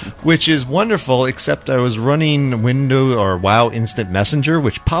tells, which is wonderful, except I was running Windows or WoW Instant Messenger,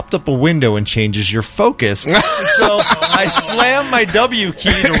 which popped up a window and changes your focus. So I slam my W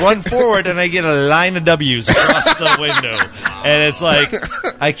key to run forward, and I get a line of W's across the window. And it's like,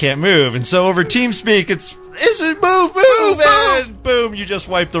 I can't move. And so over TeamSpeak, it's move, and boom, you just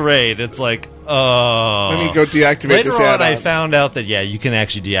wipe the raid. It's like, oh. Let me go deactivate Later this on, add-on. I found out that, you can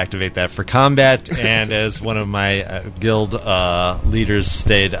actually deactivate that for combat, and as one of my guild leaders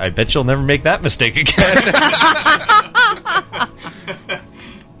stated, I bet you'll never make that mistake again.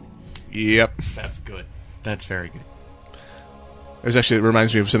 Yep. That's good. That's very good. It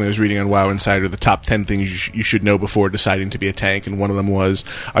reminds me of something I was reading on WoW Insider, the top 10 things you should know before deciding to be a tank, and one of them was,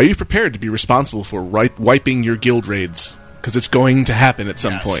 are you prepared to be responsible for wiping your guild raids? Because it's going to happen at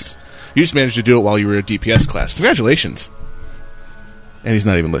some point. You just managed to do it while you were a DPS class. Congratulations. And he's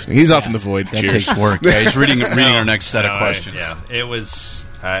not even listening. He's off in the void. That Cheers. takes work. Yeah, he's reading our next set of questions. It was,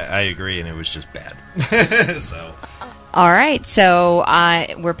 I agree, and it was just bad. So, All right, so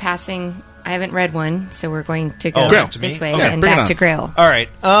we're passing. I haven't read one, so we're going to go Grail. this way Okay, and bring it back on. to Grail. all right,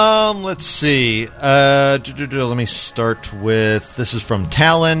 let's see. Let me start with, this is from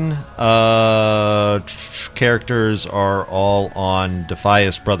Talon. Characters are all on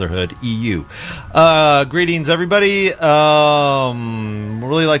Defias Brotherhood EU. Greetings, everybody.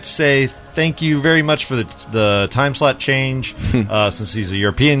 Really like to say thank you very much for the time slot change. Since he's a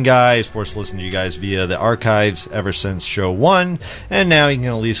European guy, he's forced to listen to you guys via the archives ever since show 1, and now he can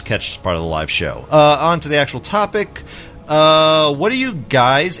at least catch part of the live show. On to the actual topic. What do you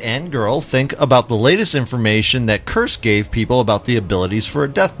guys and girl think about the latest information that Curse gave people about the abilities for a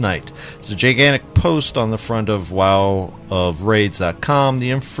Death Knight? It's a gigantic post on the front of WoWofRaids.com.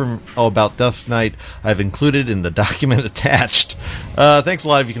 The info about Death Knight I've included in the document attached. Thanks a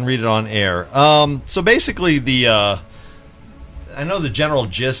lot if you can read it on air. So basically, I know the general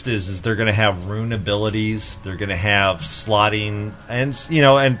gist is they're going to have rune abilities. They're going to have slotting, and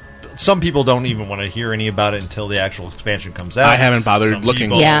some people don't even want to hear any about it until the actual expansion comes out. I haven't bothered Some looking.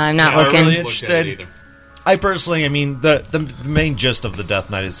 people Yeah, I'm not are looking. really interested. I personally, the main gist of the Death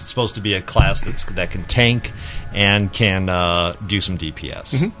Knight is it's supposed to be a class that can tank and can do some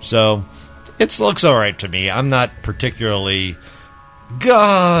DPS. So it looks all right to me. I'm not particularly.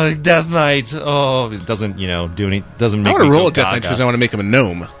 God, Death Knight. Oh, it doesn't do any. Doesn't make I want me to roll go a Death Knight gaga. because I want to make him a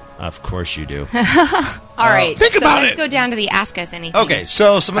gnome. Of course you do. All right. Think about let's it. go down to the Ask Us Anything. Okay,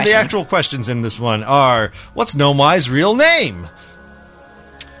 so some of the questions. actual questions in this one are, what's Nomai's real name?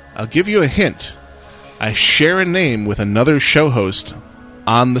 I'll give you a hint. I share a name with another show host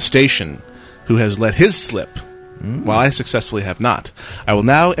on the station who has let his slip, while I successfully have not. I will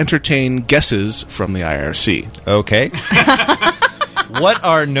now entertain guesses from the IRC. Okay. What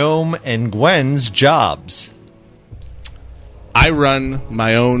are Gnome and Gwen's jobs? I run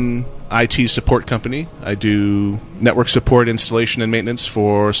my own IT support company. I do network support, installation, and maintenance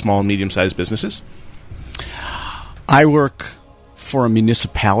for small and medium-sized businesses. I work for a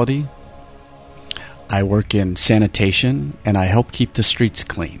municipality. I work in sanitation, and I help keep the streets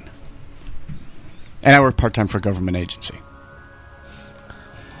clean. And I work part-time for a government agency.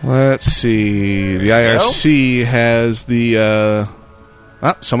 Let's see. The IRC has the...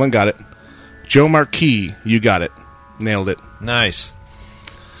 someone got it. Joe Marquis, you got it. Nailed it. Nice.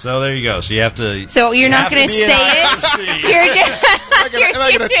 So there you go. So you have to... So you're not going to say it? You're just... Am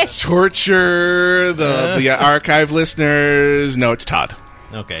I going to torture the archive listeners? No, it's Todd.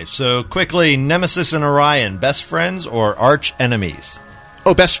 Okay, so quickly, Nemesis and Orion, best friends or arch enemies?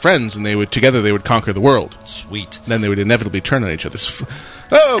 Oh, best friends, and they would conquer the world. Sweet. Then they would inevitably turn on each other.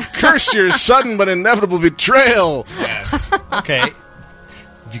 Curse your sudden but inevitable betrayal. Yes. Okay.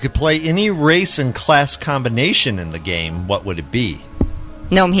 If you could play any race and class combination in the game, what would it be?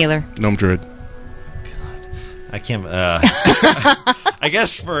 Gnome healer. Gnome druid. I can't... I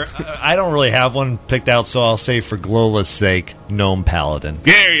guess I don't really have one picked out, so I'll say for Glola's sake, Gnome Paladin.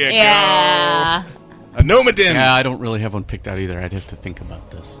 There you Yeah. go. A Nomadin. Yeah, I don't really have one picked out either. I'd have to think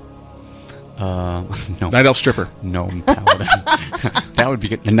about this. No. Night Elf Stripper. Gnome Paladin. That would be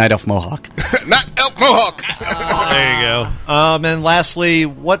good. A Night Elf Mohawk. Not Elf Mohawk. There you go. And lastly,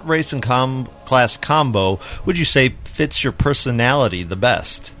 what race and class combo would you say fits your personality the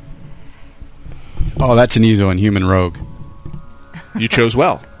best? Oh, that's an easy one. Human Rogue. You chose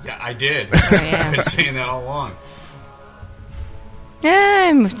well. Yeah, I did. yeah. I've been saying that all along.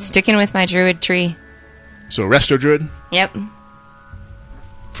 I'm sticking with my druid tree. So Resto Druid, Yep.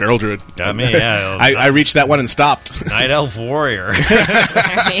 Feral Druid. Got me, yeah. I reached that one and stopped. Night Elf Warrior.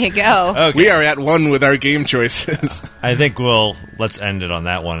 There you go. Okay. We are at one with our game choices. I think let's end it on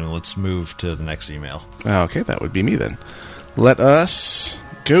that one and let's move to the next email. Okay, that would be me then. Let us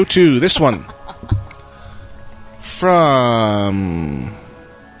go to this one. From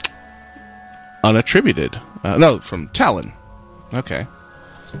Unattributed. From Talon. Okay.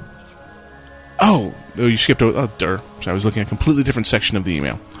 Oh, you skipped over. Oh, durr. So I was looking at a completely different section of the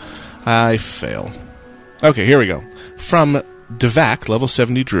email. I fail. Okay, here we go. From Devac, level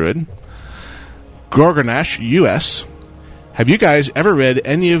 70 Druid. Gorgonash, US. Have you guys ever read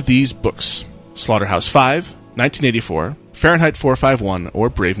any of these books? Slaughterhouse 5, 1984, Fahrenheit 451, or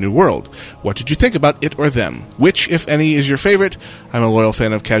Brave New World? What did you think about it or them? Which, if any, is your favorite? I'm a loyal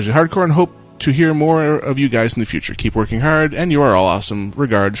fan of Casual Hardcore and hope to hear more of you guys in the future. Keep working hard, and you are all awesome.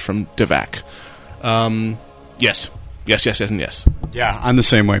 Regards from Devac. Yes, and yes. Yeah, I'm the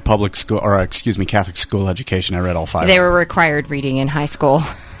same way. Catholic school education. I read all 5. They were required reading in high school.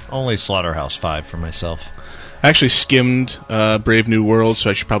 Only Slaughterhouse 5 for myself. I actually skimmed Brave New World, so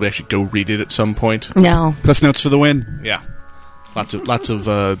I should probably actually go read it at some point. No. Cliff Notes for the win. Yeah. Lots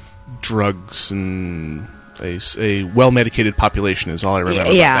of drugs and a well-medicated population is all I remember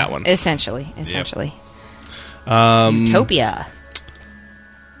about that one. Essentially. Yep. Utopia.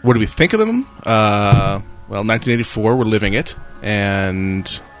 What do we think of them? 1984, we're living it,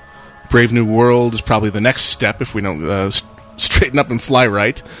 and Brave New World is probably the next step if we don't straighten up and fly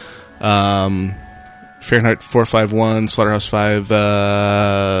right. Fahrenheit 451, Slaughterhouse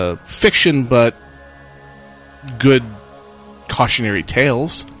 5, fiction, but good cautionary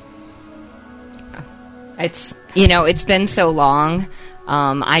tales. It's been so long.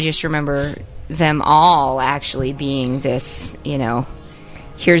 I just remember them all actually being this,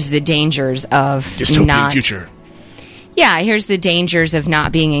 here's the dangers of dystopian future. Yeah, here's the dangers of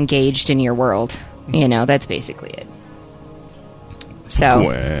not being engaged in your world. That's basically it. So,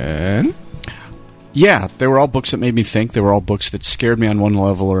 Gwen? Yeah, they were all books that made me think. They were all books that scared me on one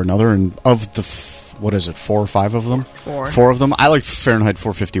level or another. And of the, 4 or 5 of them? 4 of them. I liked Fahrenheit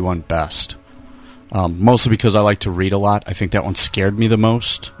 451 best. Mostly because I like to read a lot. I think that one scared me the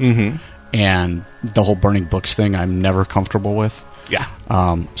most. Mm-hmm. And the whole burning books thing I'm never comfortable with. Yeah.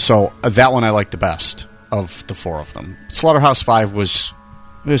 So that one I liked the best of the 4 of them. Slaughterhouse 5 was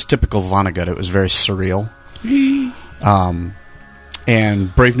typical Vonnegut. It was very surreal.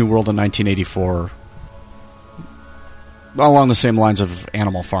 And Brave New World in 1984, along the same lines of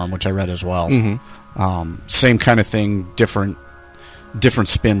Animal Farm, which I read as well. Mm-hmm. Same kind of thing, different different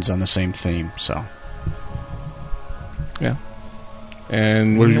spins on the same theme. So, yeah.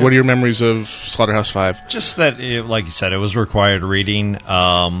 And what are your memories of Slaughterhouse-5? Just that, like you said, it was required reading.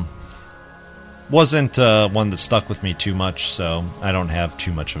 Wasn't one that stuck with me too much, so I don't have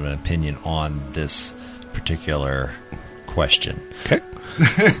too much of an opinion on this particular question. Okay.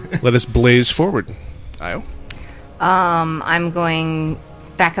 Let us blaze forward. Io? I'm going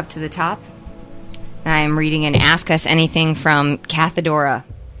back up to the top. And I am reading an Ask Us Anything from Cathedora.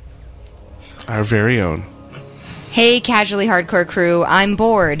 Our very own. Hey, Casually Hardcore crew, I'm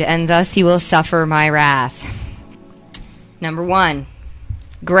bored, and thus you will suffer my wrath. Number 1,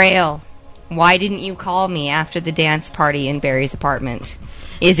 Grail. Why didn't you call me after the dance party in Barry's apartment?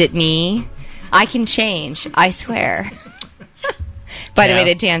 Is it me? I can change, I swear. By the way,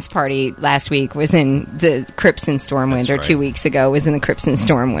 the dance party last week was in the Crips in Stormwind, or 2 weeks ago was in the Crips in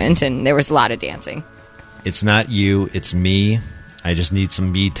Stormwind, and there was a lot of dancing. It's not you, it's me. I just need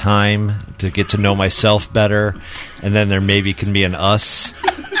some me time to get to know myself better, and then there maybe can be an us.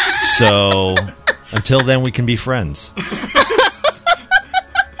 So until then, we can be friends.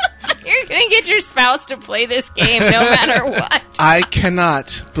 You're going to get your spouse to play this game no matter what. I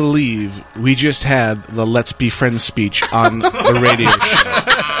cannot believe we just had the Let's Be Friends speech on the radio show.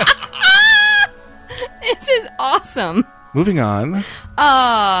 This is awesome. Moving on.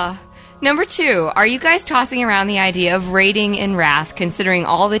 Number 2, are you guys tossing around the idea of raiding in Wrath, considering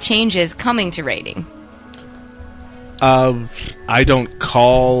all the changes coming to raiding? I don't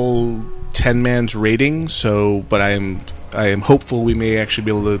call 10-man's raiding, but I am hopeful we may actually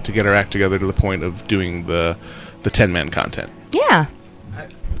be able to get our act together to the point of doing the 10-man content. Yeah.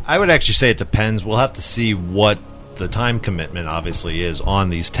 I would actually say it depends. We'll have to see what the time commitment obviously is on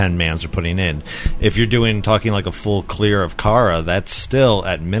these 10-mans they're putting in. If you're talking like a full clear of Kara, that's still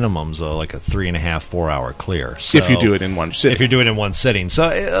at minimums like a 3.5-4 hour clear. So, if you do it in one sitting. If you do it in one sitting.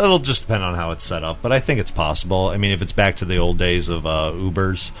 So it'll just depend on how it's set up. But I think it's possible. I mean, if it's back to the old days of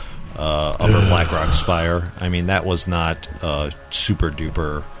Ubers, Upper Blackrock Spire, I mean, that was not a super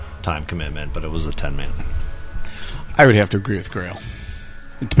duper time commitment, but it was a 10-man. I would have to agree with Grail.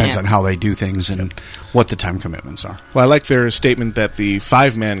 It depends on how they do things and what the time commitments are. Well, I like their statement that the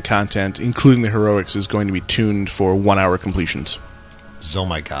 5-man content, including the heroics, is going to be tuned for 1-hour completions. Oh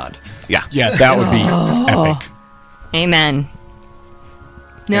my god. Yeah. Yeah, that would be epic. Amen.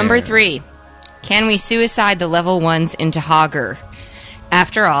 Number 3, can we suicide the level 1s into Hogger?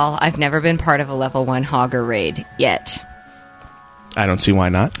 After all, I've never been part of a level 1 Hogger raid yet. I don't see why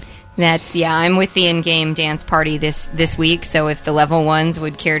not. I'm with the in-game dance party this week, so if the level 1s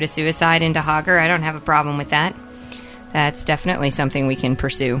would care to suicide into Hogger, I don't have a problem with that. That's definitely something we can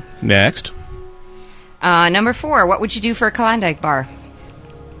pursue. Next. Number 4, what would you do for a Klondike bar?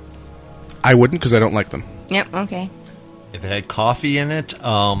 I wouldn't, because I don't like them. Yep, okay. If it had coffee in it,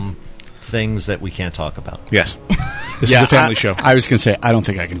 things that we can't talk about. Yes. This is a family show. I was going to say, I don't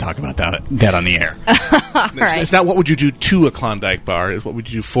think I can talk about that on the air. It's not what would you do to a Klondike bar, it's what would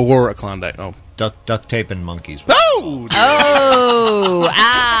you do for a Klondike. Oh. Duct tape and monkeys. Oh!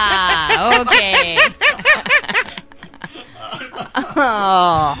 Okay.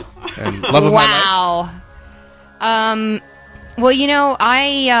 And love of wow. My life. Well,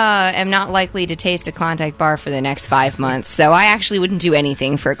 I am not likely to taste a Klondike bar for the next 5 months, so I actually wouldn't do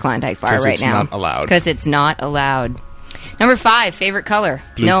anything for a Klondike bar right now. Because it's not allowed. Because it's not allowed. Number 5, favorite color?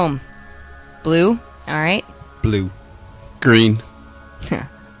 Blue. Gnome. Blue? All right. Blue. Green.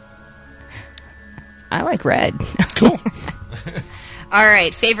 I like red. Cool. All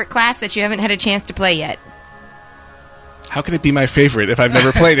right, favorite class that you haven't had a chance to play yet? How can it be my favorite if I've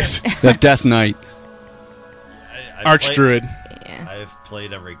never played it? The Death Knight. Archdruid. Yeah. I've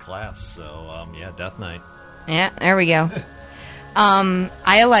played every class, so Death Knight. Yeah, there we go.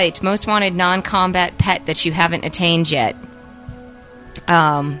 Iolite, most wanted non-combat pet that you haven't attained yet.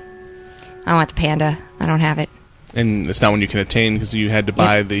 I want the panda. I don't have it. And it's not one you can attain because you had to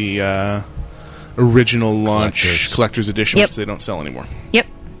buy the original launch collector's edition, which they don't sell anymore. Yep.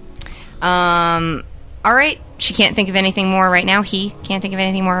 All right. She can't think of anything more right now. He can't think of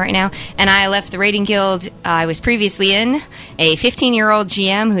anything more right now. And I left the raiding guild I was previously in. A 15-year-old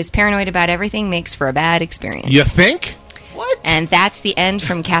GM who's paranoid about everything makes for a bad experience. You think? What? And that's the end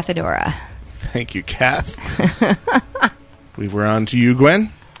from Cathedora. Thank you, Kath. We're on to you,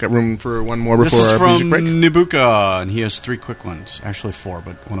 Gwen. Got room for one more before our music break? This is from Nibuka, and he has 3 quick ones. Actually 4,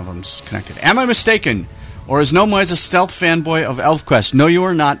 but one of them's connected. Am I mistaken? Or is Gnomewise a stealth fanboy of ElfQuest? No, you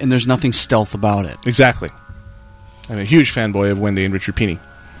are not, and there's nothing stealth about it. Exactly. I'm a huge fanboy of Wendy and Richard Pini.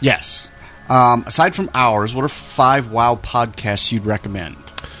 Yes. Aside from ours, what are 5 WoW podcasts you'd recommend?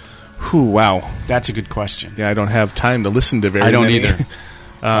 Wow. That's a good question. Yeah, I don't have time to listen to very I don't many. either.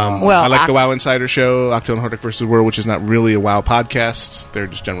 I like the WoW Insider Show, Octo and Hordak vs. World, which is not really a WoW podcast. They're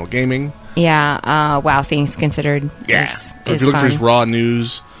just general gaming. Yeah, WoW Things Considered Yeah. is If you're looking for fun. his raw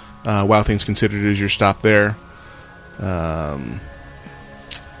news, WoW Things Considered is your stop there.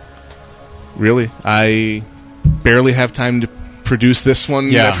 Really, I barely have time to produce this one.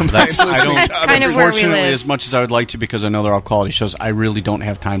 Yeah, from that's kind of where we unfortunately, live. as much as I would like to, because I know they're all quality shows, I really don't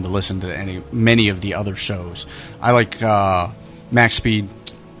have time to listen to many of the other shows. I like Max Speed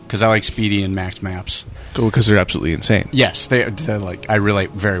because I like Speedy and Max Maps. Cool, because they're absolutely insane. Yes, they're like I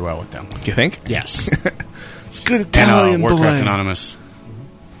relate very well with them. You think? Yes, it's good Italian and Warcraft boy. Anonymous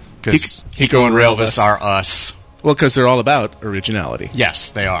because Hiko and Relvis are us. Well, because they're all about originality. Yes,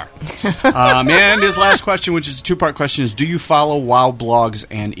 they are. And his last question, which is a two-part question, is: do you follow WoW blogs?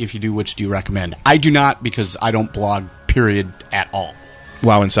 And if you do, which do you recommend? I do not, because I don't blog, period, at all.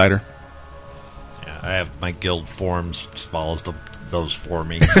 WoW Insider. Yeah, I have my guild forums follows those for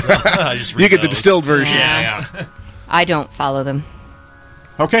me. So I just read You get the those. distilled version. Yeah. I don't follow them.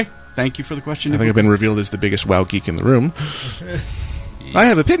 Okay, thank you for the question. I think I've been revealed as the biggest WoW geek in the room. I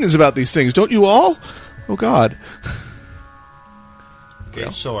have opinions about these things, don't you all? Oh, God. Okay,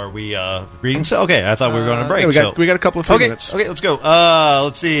 so are we reading? So okay, I thought we were going to break. Yeah, we got a couple of minutes. Okay, let's go.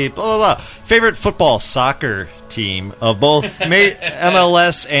 Let's see. Blah, blah, blah. Favorite football soccer team of both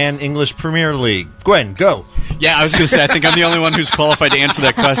MLS and English Premier League. Gwen, go. Yeah, I was going to say, I think I'm the only one who's qualified to answer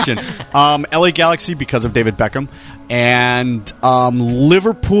that question. LA Galaxy, because of David Beckham, and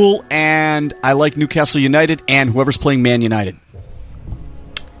Liverpool, and I like Newcastle United, and whoever's playing Man United.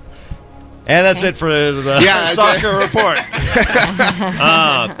 And that's it for the soccer report.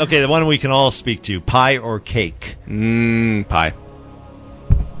 Okay, the one we can all speak to. Pie or cake? Pie.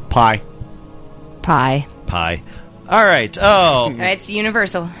 Pie. Pie. Pie. All right. Oh. It's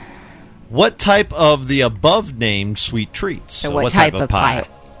universal. What type of the above-named sweet treats? So what type of pie?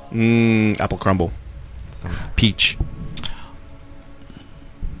 Apple crumble. Peach.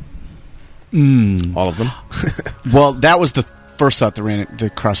 All of them. Well, that was the first thought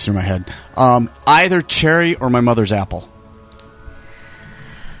that crossed through my head. Either cherry or my mother's apple.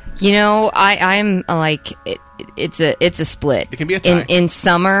 You know, I'm like it's a split. It can be a tie. In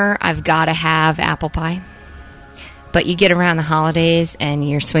summer, I've got to have apple pie. But you get around the holidays, and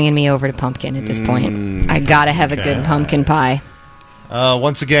you're swinging me over to pumpkin at this point. I got to have a good pumpkin pie.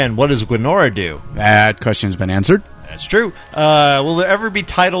 Once again, what does Gwenora do? That question's been answered. That's true. Will there ever be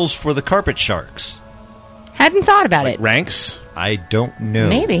titles for the Carpet Sharks? Hadn't thought about it. Ranks? I don't know.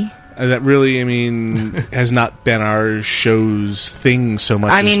 Maybe. That really, has not been our show's thing so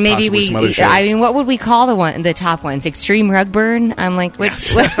much. I mean, as maybe possibly some other shows. I mean, what would we call the top ones? Extreme Rug Burn? I'm like, what are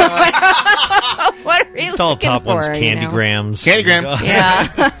we All looking top for? ones, Candygrams. Candygram. Yeah.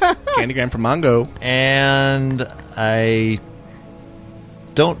 Candygram from Mongo. And I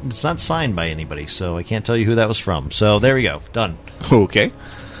don't. It's not signed by anybody, so I can't tell you who that was from. So there we go. Done. Okay.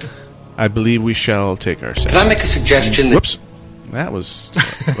 I believe we shall take our second. Can I make a suggestion? Whoops. That was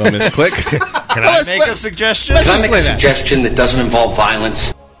well misclick. Can I make a suggestion? Can I make a suggestion that doesn't involve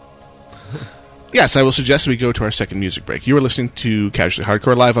violence? Yes, I will suggest we go to our second music break. You are listening to Casually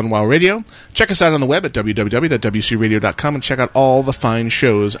Hardcore live on WoW Radio. Check us out on the web at www.wcradio.com and check out all the fine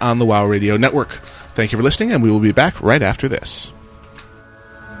shows on the WoW Radio network. Thank you for listening, and we will be back right after this.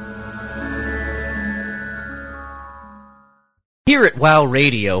 Here at WoW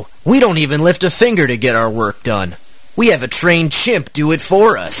Radio, we don't even lift a finger to get our work done. We have a trained chimp do it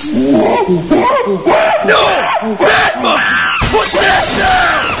for us. No! Batman! Put that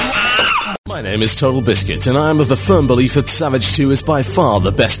down! My name is Total Biscuit, and I am of the firm belief that Savage 2 is by far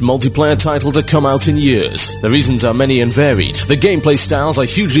the best multiplayer title to come out in years. The reasons are many and varied. The gameplay styles are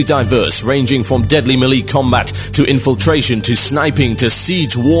hugely diverse, ranging from deadly melee combat, to infiltration, to sniping, to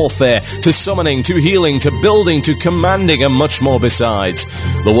siege warfare, to summoning, to healing, to building, to commanding, and much more besides.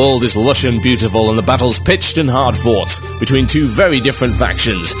 The world is lush and beautiful, and the battles pitched and hard-fought, between two very different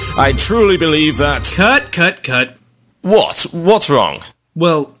factions. I truly believe that... Cut. What? What's wrong?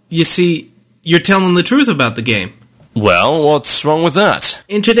 Well, you see... You're telling the truth about the game. Well, what's wrong with that?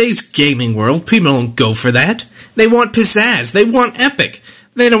 In today's gaming world, people don't go for that. They want pizzazz. They want epic.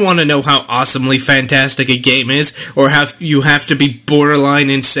 They don't want to know how awesomely fantastic a game is, or how you have to be borderline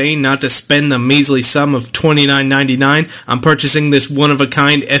insane not to spend the measly sum of $29.99 on purchasing this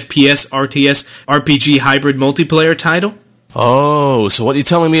one-of-a-kind FPS, RTS, RPG hybrid multiplayer title. Oh, so what you're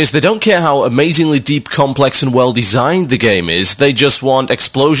telling me is they don't care how amazingly deep, complex, and well-designed the game is, they just want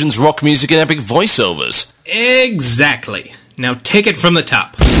explosions, rock music, and epic voiceovers. Exactly. Now take it from the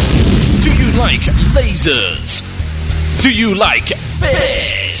top. Do you like lasers? Do you like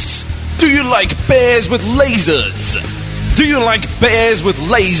this? Do you like bears with lasers? Do you like bears with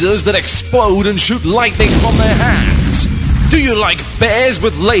lasers that explode and shoot lightning from their hands? Do you like bears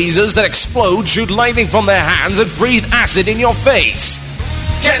with lasers that explode, shoot lightning from their hands, and breathe acid in your face?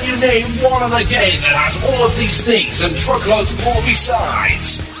 Can you name one other game that has all of these things and truckloads more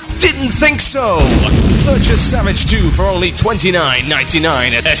besides? Didn't think so. Purchase Savage 2 for only $29.99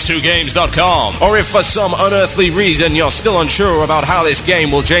 at s2games.com. Or if for some unearthly reason you're still unsure about how this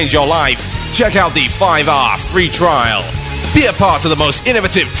game will change your life, check out the 5-hour free trial. Be a part of the most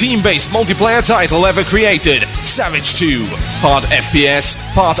innovative team-based multiplayer title ever created. Savage 2. Part FPS,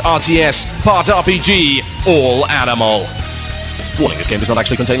 part RTS, part RPG, all animal. Warning, this game does not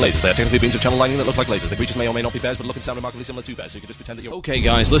actually contain lasers. They are technically beams of channel lightning that look like lasers. The creatures may or may not be bears, but look and sound remarkably similar to bears, so you can just pretend that you're... Okay,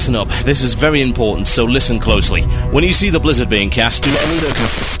 guys, listen up. This is very important, so listen closely. When you see the blizzard being cast, do not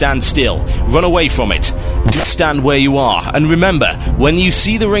stand still. Run away from it. Do not stand where you are. And remember, when you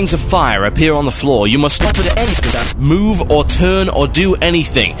see the rings of fire appear on the floor, you must not at any circumstance move or turn or do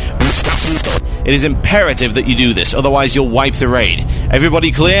anything. It is imperative that you do this, otherwise you'll wipe the raid.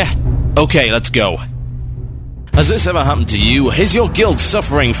 Everybody clear? Okay, let's go. Has this ever happened to you? Is your guild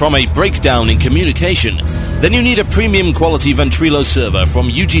suffering from a breakdown in communication? Then you need a premium quality Ventrilo server from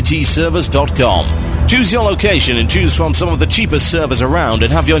UGTservers.com. Choose your location and choose from some of the cheapest servers around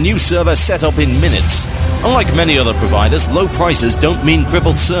and have your new server set up in minutes. Unlike many other providers, low prices don't mean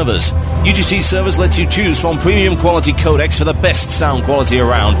crippled servers. UGT Servers lets you choose from premium quality codecs for the best sound quality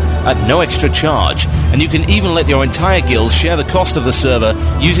around at no extra charge. And you can even let your entire guild share the cost of the server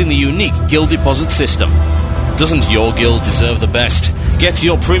using the unique guild deposit system. Doesn't your guild deserve the best? Get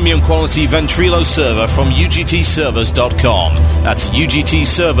your premium quality Ventrilo server from UGTservers.com. That's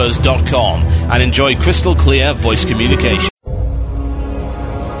UGTservers.com. And enjoy crystal clear voice communication.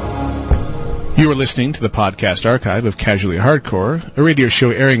 You are listening to the podcast archive of Casually Hardcore, a radio show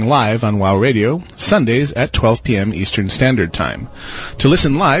airing live on WOW Radio, Sundays at 12 p.m. Eastern Standard Time. To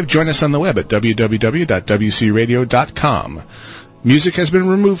listen live, join us on the web at www.wcradio.com. Music has been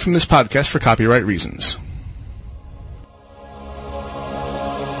removed from this podcast for copyright reasons.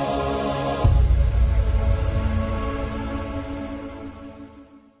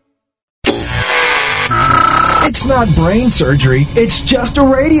 It's not brain surgery, it's just a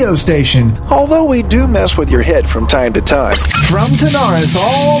radio station. Although we do mess with your head from time to time. From Tanaris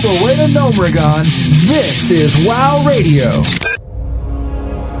all the way to Nomragon, this is WOW Radio.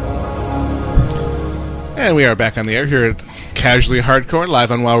 And we are back on the air here at Casually Hardcore,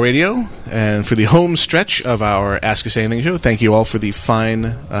 live on WOW Radio. And for the home stretch of our Ask Us Anything show, thank you all for the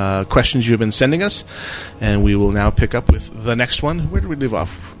fine questions you have been sending us. And we will now pick up with the next one. Where did we leave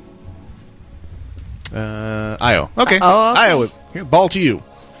off? Io. Okay. Io, here, ball to you.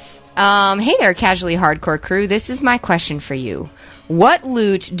 Hey there, Casually Hardcore crew. This is my question for you. What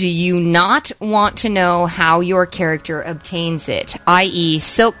loot do you not want to know how your character obtains it? I.e.,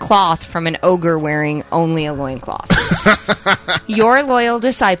 silk cloth from an ogre wearing only a loincloth. Your loyal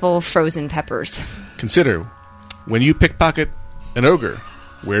disciple, Frozen Peppers. Consider, when you pickpocket an ogre,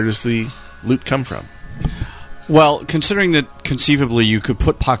 where does the loot come from? Well, considering that conceivably you could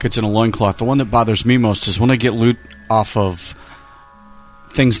put pockets in a loincloth, the one that bothers me most is when I get loot off of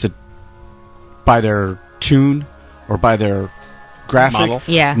things that, by their tune or by their graphic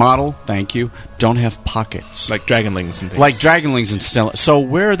model, thank you, don't have pockets. Like Dragonlings and things. Like Dragonlings and stuff. So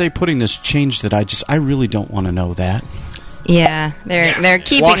where are they putting this change that I really don't want to know that? Yeah, they're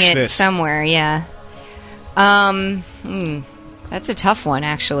keeping Watch it this. somewhere, yeah. That's a tough one,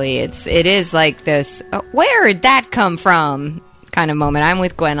 actually. It is like this, where'd that come from kind of moment. I'm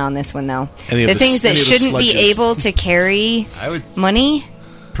with Gwen on this one, though. The things that shouldn't be able to carry money.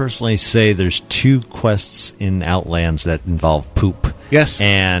 Personally say there's 2 quests in Outlands that involve poop. Yes.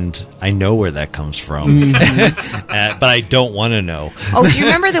 And I know where that comes from. But I don't want to know. Oh, do you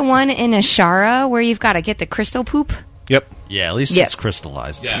remember the one in Ashara where you've got to get the crystal poop? Yep. Yeah, at least it's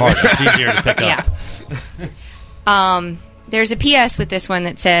crystallized. It's hard. It's easier to pick up. There's a PS with this one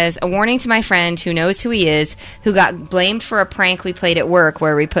that says, a warning to my friend who knows who he is, who got blamed for a prank we played at work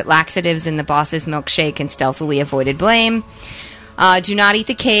where we put laxatives in the boss's milkshake and stealthily avoided blame. Do not eat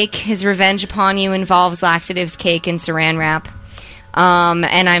the cake. His revenge upon you involves laxatives, cake, and saran wrap.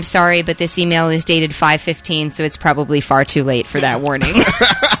 And I'm sorry, but this email is dated 5/15, so it's probably far too late for that warning.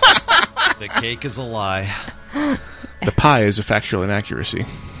 The cake is a lie. The pie is a factual inaccuracy.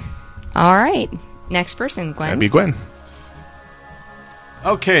 All right. Next person, Gwen. That'd be Gwen.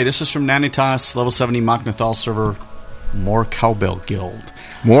 Okay, this is from Nanitas, level 70 Machnathal server, More Cowbell Guild.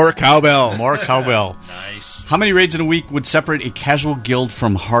 More cowbell. More cowbell. Nice. How many raids in a week would separate a casual guild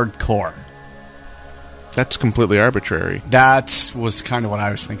from hardcore? That's completely arbitrary. That was kind of what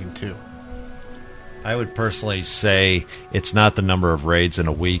I was thinking, too. I would personally say it's not the number of raids in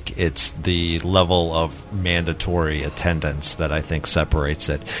a week, it's the level of mandatory attendance that I think separates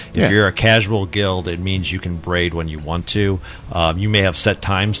it. If you're a casual guild, it means you can raid when you want to. You may have set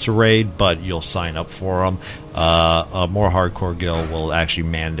times to raid, but you'll sign up for them. A more hardcore guild will actually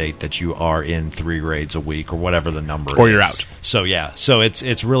mandate that you are in 3 raids a week or whatever the number is. Or you're out. So, so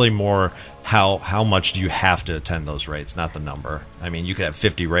it's really more how much do you have to attend those raids, not the number. I mean, you could have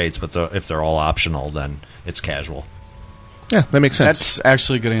 50 raids, but if they're all optional, then it's casual. Yeah, that makes sense. That's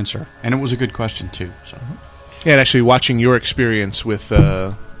actually a good answer. And it was a good question, too. So. Yeah, and actually watching your experience with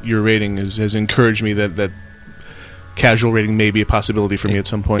your rating has encouraged me that casual rating may be a possibility for me at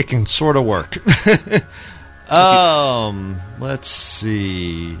some point. It can sort of work. Let's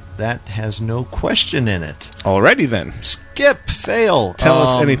see. That has no question in it. Alrighty then. Skip, fail. Tell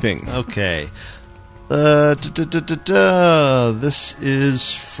us anything. Okay. This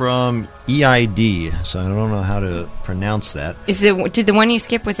is from EID, so I don't know how to pronounce that. Did the one you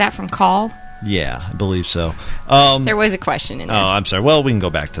skip, was that from Call? Yeah, I believe so. There was a question in there. Oh, I'm sorry. Well, we can go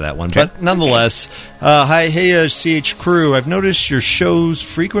back to that one. Okay. But nonetheless, hi, hey, CH crew. I've noticed your show's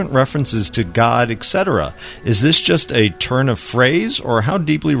frequent references to God, etc. Is this just a turn of phrase, or how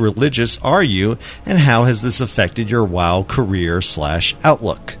deeply religious are you, and how has this affected your WoW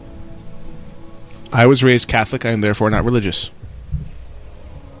career/outlook? I was raised Catholic. I am therefore not religious.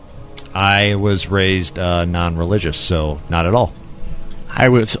 I was raised non-religious, so not at all. I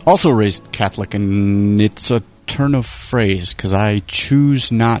was also raised Catholic, and it's a turn of phrase because I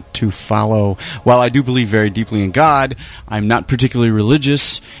choose not to follow. While I do believe very deeply in God, I'm not particularly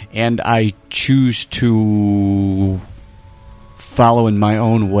religious, and I choose to follow in my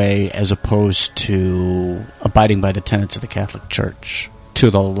own way as opposed to abiding by the tenets of the Catholic Church to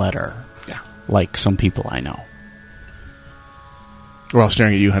the letter, like some people I know. We're all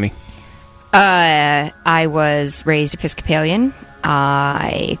staring at you, honey. I was raised Episcopalian.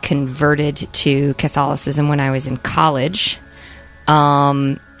 I converted to Catholicism when I was in college.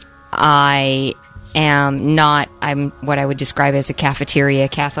 I am not, I'm what I would describe as a cafeteria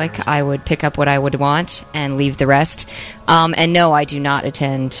Catholic. I would pick up what I would want and leave the rest. And no, I do not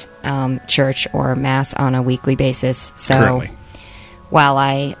attend church or mass on a weekly basis. So currently, while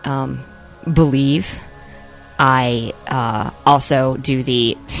I believe, I also do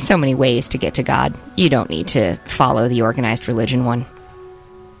the so many ways to get to God. You don't need to follow the organized religion one.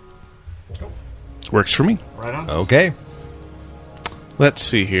 Works for me. Right on. Okay. Let's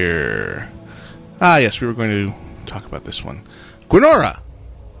see here. Yes, we were going to talk about this one. Gwenora!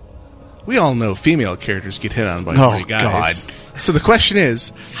 We all know female characters get hit on by horny guys. God. So the question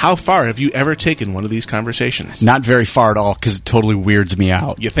is, how far have you ever taken one of these conversations? Not very far at all, because it totally weirds me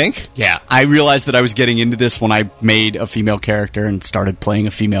out. You think? Yeah. I realized that I was getting into this when I made a female character and started playing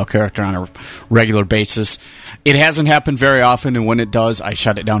a female character on a regular basis. It hasn't happened very often, and when it does, I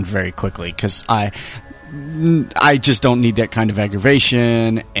shut it down very quickly, because I just don't need that kind of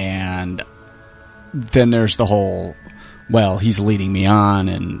aggravation, and then there's the whole, well, he's leading me on,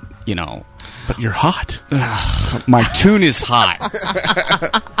 and, you know... But you're hot. My tune is hot.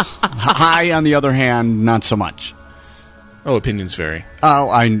 High, on the other hand, not so much. Oh, opinions vary. Oh,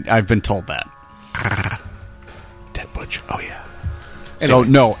 I've been told that. Dead Butch. Oh, yeah. Anyway. So,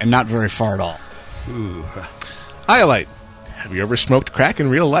 no, and not very far at all. Ooh. Iolite, have you ever smoked crack in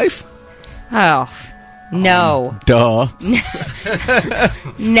real life? Oh, no. Duh.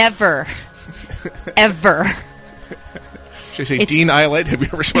 Never. Ever. Should I say, Dean Iolite, have you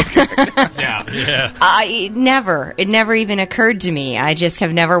ever smoked crack? Yeah. Never. It never even occurred to me. I just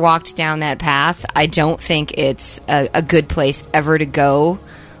have never walked down that path. I don't think it's a good place ever to go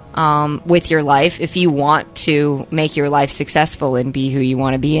with your life if you want to make your life successful and be who you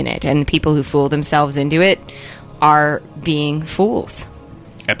want to be in it. And the people who fool themselves into it are being fools.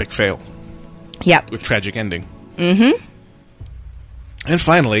 Epic fail. Yep. With tragic ending. Mm-hmm. And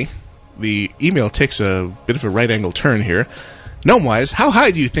finally, the email takes a bit of a right-angle turn here. Gnomewise, how high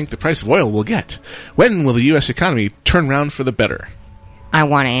do you think the price of oil will get? When will the U.S. economy turn around for the better? I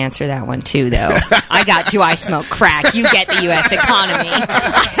want to answer that one, too, though. Do I smoke crack? You get the U.S. economy.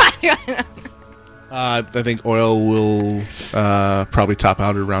 I think oil will probably top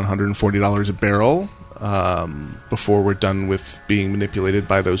out at around $140 a barrel before we're done with being manipulated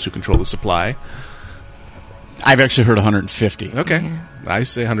by those who control the supply. I've actually heard 150. Okay. Yeah. I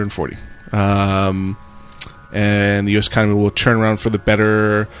say 140. And the U.S. economy will turn around for the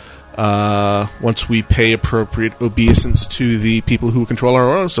better once we pay appropriate obeisance to the people who control our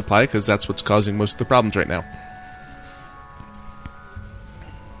oil supply, because that's what's causing most of the problems right now.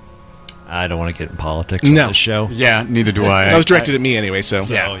 I don't want to get in politics No. on this show. Yeah, neither do I. That was directed at me anyway, so.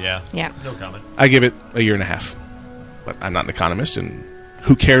 Yeah. No comment. I give it a year and a half. But I'm not an economist, and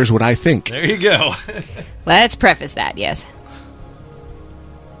who cares what I think? There you go. Let's preface that, yes.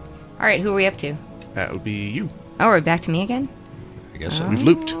 All right, who are we up to? That would be you. Oh, we're back to me again? I guess so. We've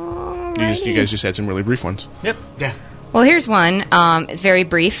looped. You guys just had some really brief ones. Yep. Yeah. Well, here's one. It's very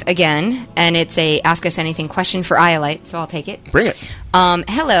brief again, and it's a Ask Us Anything question for Iolite, so I'll take it. Bring it.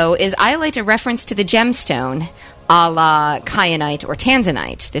 Hello, is Iolite a reference to the gemstone, a la kyanite or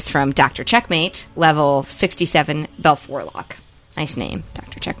tanzanite? This from Dr. Checkmate, level 67, Belf Warlock. Nice name,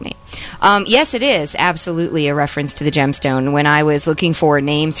 Dr. Checkmate. Yes, it is absolutely a reference to the gemstone. When I was looking for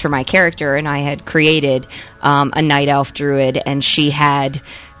names for my character, and I had created a night elf druid, and she had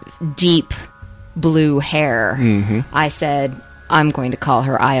deep blue hair, I said, I'm going to call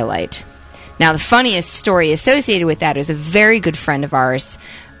her Iolite. Now, the funniest story associated with that is a very good friend of ours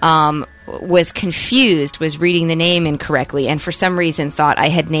was confused, was reading the name incorrectly, and for some reason thought I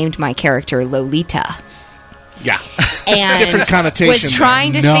had named my character Lolita. Yeah. And different connotation. Was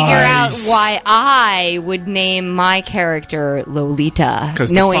trying to figure out Nice. why I would name my character Lolita, 'Cause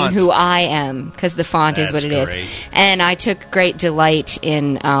the knowing font. who I am, because the font is what That's it is. great. And I took great delight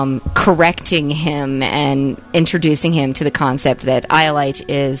in correcting him and introducing him to the concept that Iolite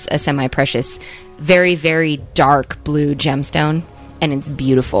is a semi-precious, very, very dark blue gemstone, and it's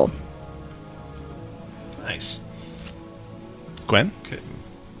beautiful. Nice. Gwen?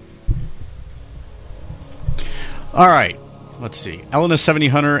 All right. Let's see. Elena 70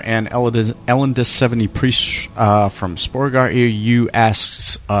 Hunter and Elendis 70 Priest from Sporgar EU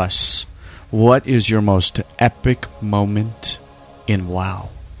asks us, what is your most epic moment in WoW?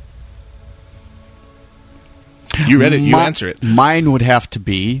 You read it. You answer it. Mine would have to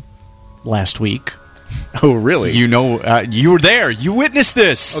be last week. Oh, really? You know, you were there. You witnessed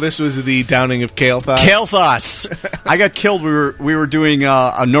this. Oh, this was the downing of Kael'thas? Kael'thas. I got killed. We were doing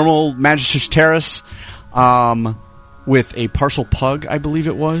a normal Magister's Terrace with a partial pug, I believe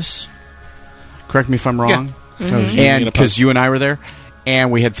it was. Correct me if I'm wrong. Yeah. And because you and I were there.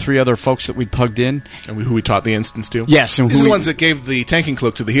 And we had 3 other folks that we'd plugged in. And who we taught the instance to? Yes. And These are who the ones that gave the tanking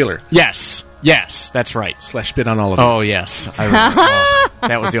cloak to the healer. Yes. Yes, that's right. Slash spit on all of them. Oh, yes.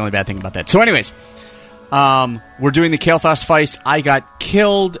 That was the only bad thing about that. So anyways, we're doing the Kael'thas fight. I got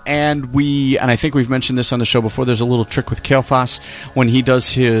killed, and I think we've mentioned this on the show before, there's a little trick with Kael'thas. When he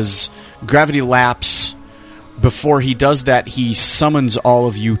does his gravity lapse, before he does that, he summons all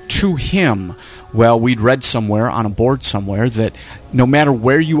of you to him. Well, we'd read somewhere, on a board somewhere, that no matter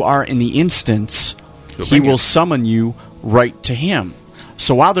where you are in the instance, he will summon you right to him.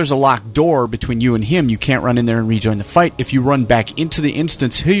 So while there's a locked door between you and him, you can't run in there and rejoin the fight. If you run back into the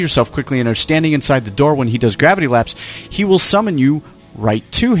instance, heal yourself quickly, and are standing inside the door when he does gravity lapse, he will summon you right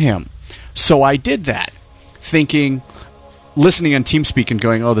to him. So I did that, thinking, listening on TeamSpeak and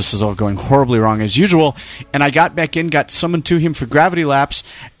going, oh, this is all going horribly wrong as usual. And I got back in, got summoned to him for gravity lapse.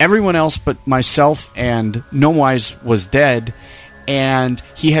 Everyone else but myself and Gnomewise was dead, and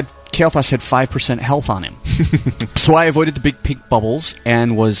Kael'thas had 5% health on him. So I avoided the big pink bubbles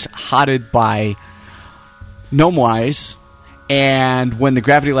and was hotted by Gnomewise. And when the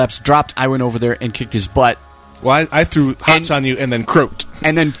gravity lapse dropped, I went over there and kicked his butt. Well, I threw hots on you and then croaked.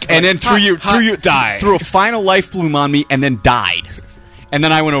 And then threw a final life bloom on me and then died. And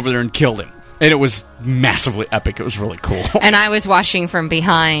then I went over there and killed him. And it was massively epic. It was really cool. And I was watching from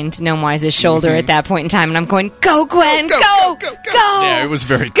behind Gnomewise's shoulder at that point in time, and I'm going, go, Gwen, go! Yeah, it was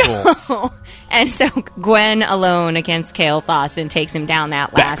very cool. And so Gwen alone against Kael'thas and takes him down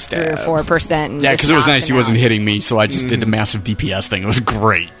that last 3 or 4%. And Yeah, just because it was knocks nice he him wasn't out. hitting me, so I just did the massive DPS thing. It was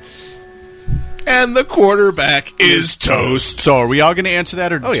great. And the quarterback is toast. So are we all going to answer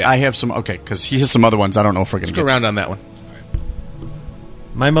that? Or Oh, yeah. I have some. Okay, because he has some other ones. I don't know if we're going to Go around on that one.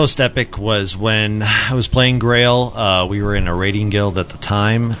 My most epic was when I was playing Grail. We were in a raiding guild at the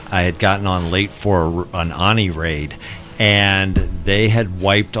time. I had gotten on late for an Ani raid, and they had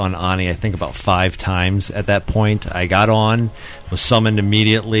wiped on Ani, I think, about 5 times at that point. I got on, was summoned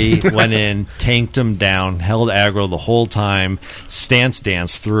immediately, went in, tanked them down, held aggro the whole time, stance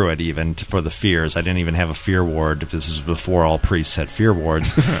danced through it even for the fears. I didn't even have a fear ward. This is before all priests had fear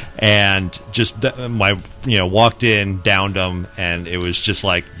wards. And just walked in, downed them, and it was just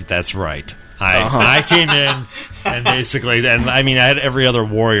like, that's right. I came in and basically, I had every other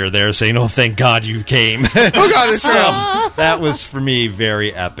warrior there saying, "Oh, thank God you came." Oh God, it's That was for me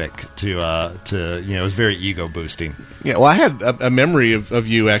very epic. It was very ego boosting. Yeah, well, I had a memory of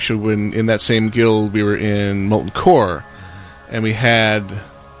you actually when in that same guild we were in Molten Core, and we had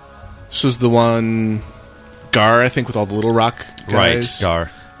this was the one Gar, I think, with all the Little Rock guys. Right,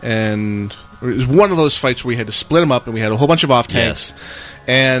 Gar. and it was one of those fights where we had to split them up, and we had a whole bunch of off tanks,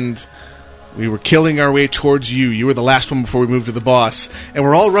 and we were killing our way towards you. You were the last one before we moved to the boss, and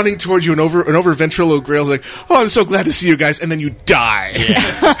we're all running towards you. And over Ventrilo Grail's like, "Oh, I'm so glad to see you guys," and then you die. Yeah,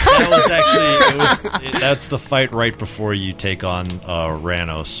 that was actually that's the fight right before you take on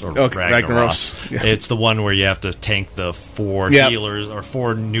Ranos or Ragnaros. Yeah. It's the one where you have to tank the 4 healers or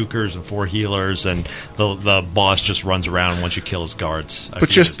 4 nukers and 4 healers, and the boss just runs around once you kill his guards. But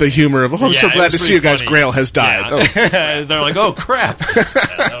just the humor of, "Oh, I'm so glad to see you guys. Funny. Grail has died." Yeah. Oh. They're like, "Oh crap!"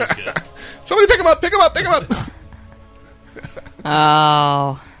 That was good. Somebody pick him up! Pick him up! Pick him up!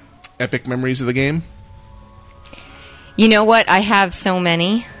 Oh. Epic memories of the game? You know what? I have so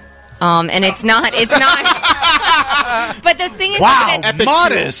many. And it's not. But the thing is, epic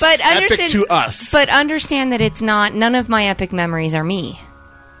modest. But understand, epic to us. But understand that it's not. None of my epic memories are me.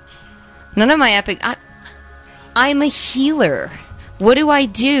 None of my epic. I'm a healer. What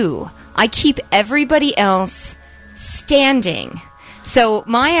do? I keep everybody else standing. So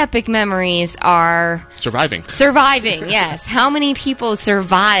my epic memories are surviving, yes. How many people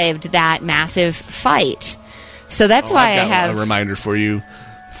survived that massive fight? So that's why I have a reminder for you.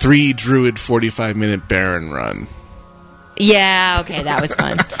 3 Druid 45-minute Baron run. Yeah, okay, that was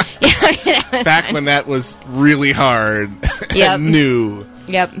fun. Back when that was really hard and new.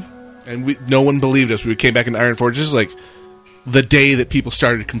 Yep. And no one believed us. We came back into Ironforge just like the day that people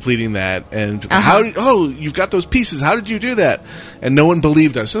started completing that, and you've got those pieces. How did you do that? And no one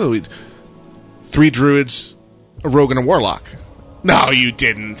believed us. 3 druids, a rogue, and a warlock. No, you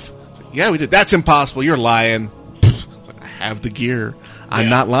didn't. Yeah, we did. That's impossible. You're lying. I have the gear. I'm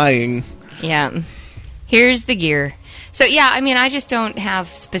not lying. Yeah. Here's the gear. So yeah, I mean, I just don't have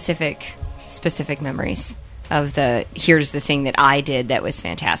specific memories of here's the thing that I did that was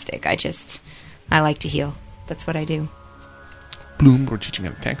fantastic. I like to heal. That's what I do. Bloom, we're teaching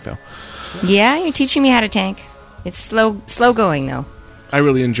how to tank, though. Yeah, you're teaching me how to tank. It's slow going, though. I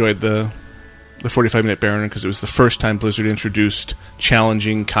really enjoyed the 45-minute Baron because it was the first time Blizzard introduced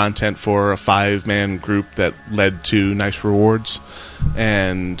challenging content for a 5-man group that led to nice rewards.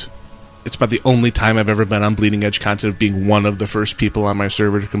 And it's about the only time I've ever been on Bleeding Edge content of being one of the first people on my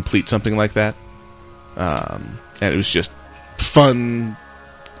server to complete something like that. And it was just fun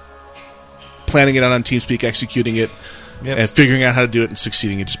planning it out on TeamSpeak, executing it, and figuring out how to do it and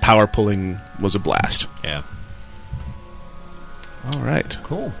succeeding. It just power pulling was a blast. Yeah. All right.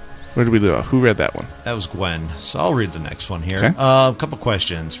 Cool. Where did we go? Who read that one? That was Gwen. So I'll read the next one here. Okay. A couple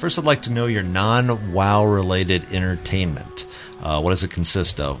questions. First, I'd like to know your non-WoW related entertainment. What does it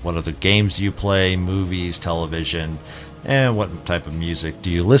consist of? What other games do you play? Movies, television, and what type of music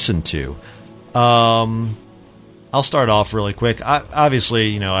do you listen to? I'll start off really quick.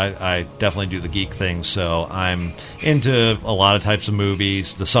 Obviously, I definitely do the geek thing, so I'm into a lot of types of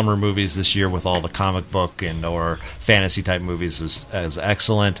movies. The summer movies this year with all the comic book and or fantasy type movies is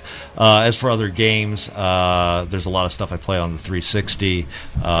excellent. As for other games, there's a lot of stuff I play on the 360.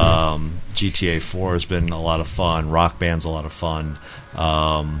 GTA 4 has been a lot of fun. Rock Band's a lot of fun.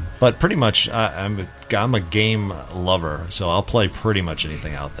 But pretty much, I'm a game lover, so I'll play pretty much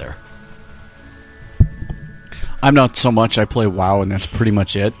anything out there. I'm not so much. I play WoW, and that's pretty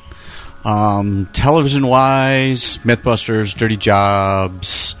much it. Television-wise, Mythbusters, Dirty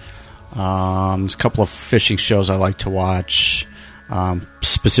Jobs. There's a couple of fishing shows I like to watch.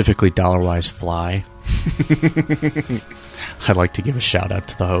 Specifically, Dollar-Wise Fly. I'd like to give a shout-out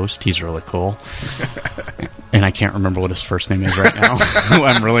to the host. He's really cool. And I can't remember what his first name is right now.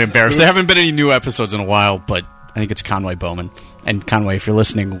 I'm really embarrassed. There haven't been any new episodes in a while, but I think it's Conway Bowman. And Conway, if you're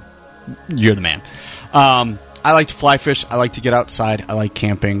listening, you're the man. I like to fly fish. I like to get outside. I like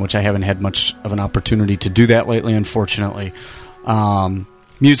camping, which I haven't had much of an opportunity to do that lately, unfortunately.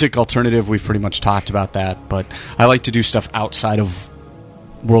 Music, alternative, we've pretty much talked about that, but I like to do stuff outside of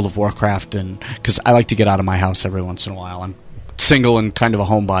World of Warcraft, and because I like to get out of my house every once in a while. I'm single and kind of a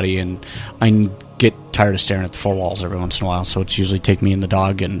homebody, and I get tired of staring at the 4 walls every once in a while, so it's usually take me and the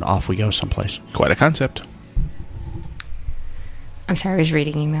dog, and off we go someplace. Quite a concept. I'm sorry, I was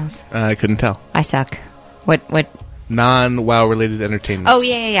reading emails. I couldn't tell. I suck. What? Non-WoW related entertainment. Oh,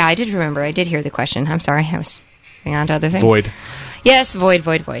 yeah. I did remember. I did hear the question. I'm sorry. I was going on to other things. Void. Yes, Void.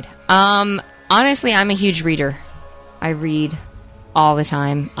 Honestly, I'm a huge reader. I read all the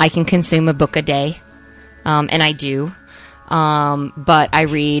time. I can consume a book a day, and I do. But I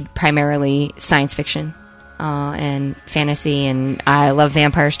read primarily science fiction and fantasy, and I love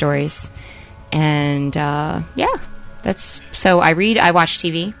vampire stories. And, that's... So I read, I watch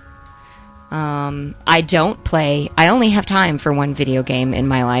TV. I don't play. I only have time for one video game in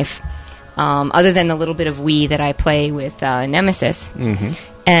my life, other than the little bit of Wii that I play with Nemesis.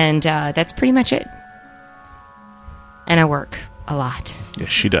 Mm-hmm. And that's pretty much it. And I work a lot.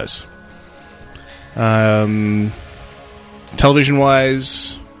 Yes, she does.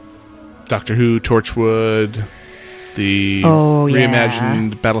 Television-wise, Doctor Who, Torchwood, the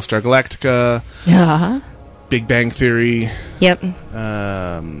reimagined Battlestar Galactica, Big Bang Theory. Yep.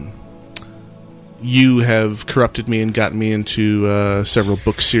 You have corrupted me and gotten me into several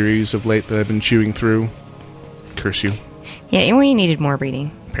book series of late that I've been chewing through. Curse you. Yeah, we needed more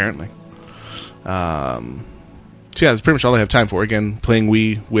reading. Apparently. So yeah, that's pretty much all I have time for. Again, playing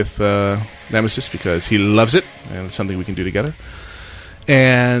Wii with Nemesis because he loves it, and it's something we can do together.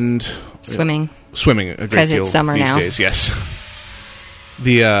 And swimming. Swimming a great deal because it's summer these now. days, yes.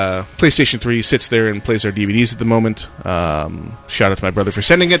 The PlayStation 3 sits there and plays our DVDs at the moment. Shout out to my brother for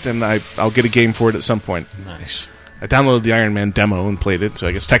sending it, and I'll get a game for it at some point. Nice. I downloaded the Iron Man demo and played it, so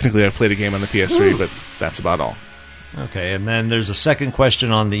I guess technically I've played a game on the PS3, but that's about all. Okay, and then there's a second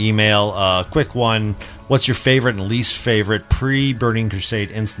question on the email. Quick one. What's your favorite and least favorite pre-Burning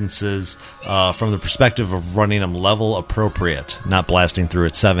Crusade instances from the perspective of running them level appropriate, not blasting through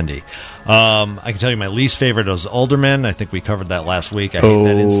at 70? I can tell you my least favorite was Alderman. I think we covered that last week. I hate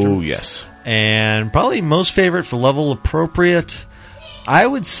that instance. Oh, yes. And probably most favorite for level appropriate, I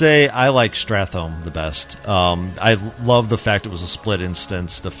would say I like Strathome the best. I love the fact it was a split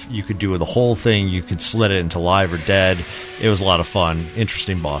instance. You could do the whole thing. You could split it into live or dead. It was a lot of fun.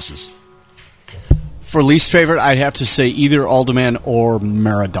 Interesting bosses. For least favorite, I'd have to say either Alderman or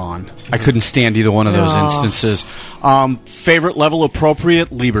Maradon. I couldn't stand either one of those instances. Favorite level appropriate,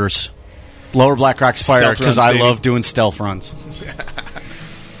 Liebers. Lower Blackrock Spire, because I love doing stealth runs.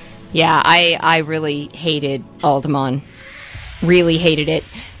 Yeah, I really hated Alderman. Really hated it,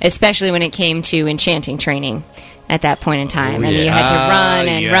 especially when it came to enchanting training at that point in time. And you had to run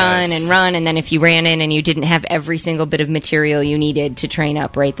and run and run, and then if you ran in and you didn't have every single bit of material you needed to train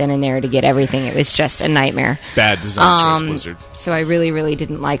up right then and there to get everything, it was just a nightmare. Bad design choice, Blizzard. So I really, really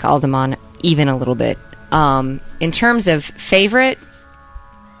didn't like Alderman even a little bit. In terms of favorite,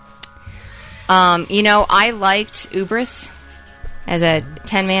 I liked Ubris. As a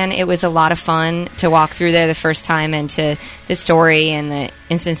 10-man, it was a lot of fun to walk through there the first time and to the story and the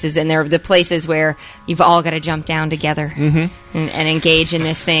instances. And there are the places where you've all got to jump down together and engage in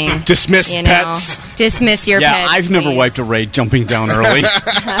this thing. Dismiss pets. Dismiss your pets. Yeah, I've never wiped a raid jumping down early.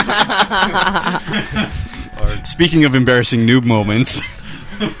 Or, speaking of embarrassing noob moments.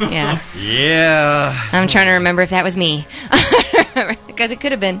 Yeah. Yeah. I'm trying to remember if that was me. Because it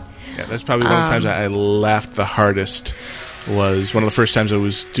could have been. Yeah, that's probably one of the times I laughed the hardest. Was one of the first times I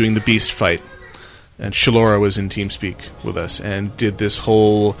was doing the Beast fight, and Shalora was in TeamSpeak with us and did this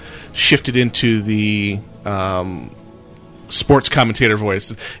whole shifted into the sports commentator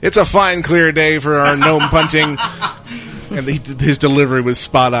voice. It's a fine, clear day for our gnome punting, and his delivery was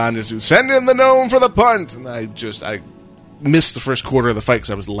spot on. Just send in the gnome for the punt, and I missed the first quarter of the fight because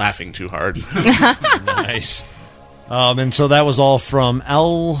I was laughing too hard. Nice. And so that was all from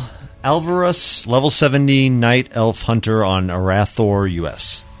Alvarez, level 70 Night Elf Hunter on Arathor,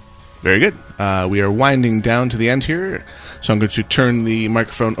 US. Very good. We are winding down to the end here, so I'm going to turn the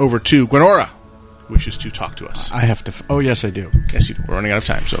microphone over to Gwenora, who wishes to talk to us. I have to... Oh, yes, I do. Yes, you do. We're running out of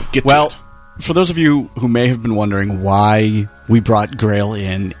time, so get to it. For those of you who may have been wondering why we brought Grail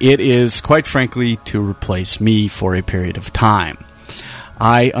in, it is, quite frankly, to replace me for a period of time.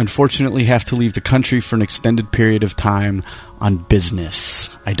 I, unfortunately, have to leave the country for an extended period of time on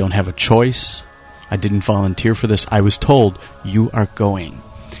business. I don't have a choice. I didn't volunteer for this. I was told, you are going.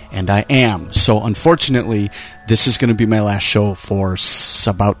 And I am. So, unfortunately, this is going to be my last show for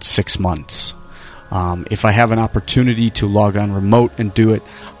about 6 months. If I have an opportunity to log on remote and do it,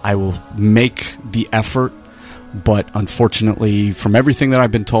 I will make the effort. But unfortunately, from everything that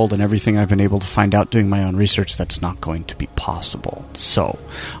I've been told and everything I've been able to find out doing my own research, that's not going to be possible. So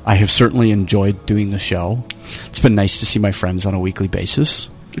I have certainly enjoyed doing the show. It's been nice to see my friends on a weekly basis.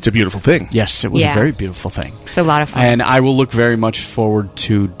 It's a beautiful thing. Yes, it was a very beautiful thing. It's a lot of fun. And I will look very much forward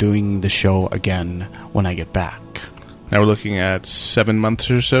to doing the show again when I get back. Now we're looking at 7 months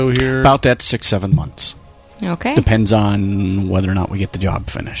or so here? About that 6-7 months. Okay. Depends on whether or not we get the job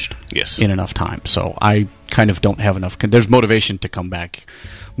finished. Yes. In enough time. So I kind of don't have enough. There's motivation to come back.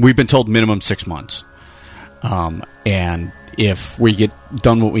 We've been told minimum 6 months. And if we get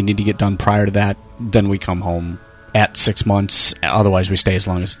done what we need to get done prior to that, then we come home at 6 months. Otherwise, we stay as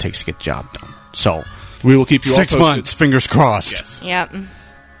long as it takes to get the job done. So we will keep you all posted. 6 months, fingers crossed. Yes. Yep.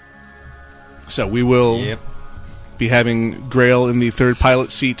 So we will be having Grail in the third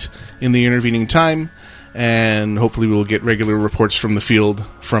pilot seat in the intervening time. And hopefully we'll get regular reports from the field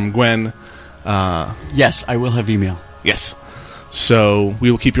from Gwen. Yes, I will have email. Yes. So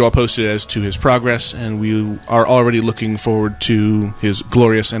we will keep you all posted as to his progress, and we are already looking forward to his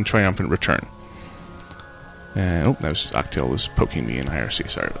glorious and triumphant return. And, that was Octail was poking me in IRC.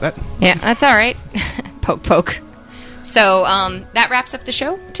 Sorry about that. Yeah, that's all right. Poke. So that wraps up the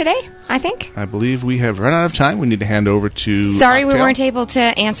show today, I think. I believe we have run out of time. We need to hand over to Sorry Octail. we weren't able to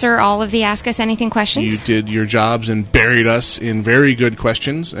answer all of the Ask Us Anything questions. You did your jobs and buried us in very good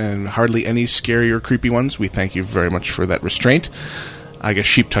questions and hardly any scary or creepy ones. We thank you very much for that restraint. I guess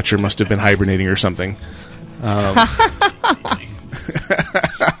Sheep Toucher must have been hibernating or something. I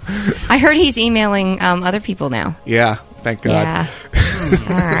heard he's emailing other people now. Yeah, thank God. Yeah.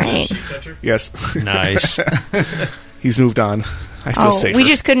 All right. Yes. Nice. He's moved on. I feel safer. We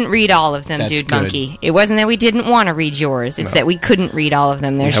just couldn't read all of them, That's Dude good. Monkey. It wasn't that we didn't want to read yours. It's that we couldn't read all of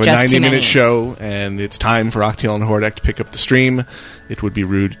them. There's we have just a too many. 90-minute show, and it's time for Octail and Hordak to pick up the stream. It would be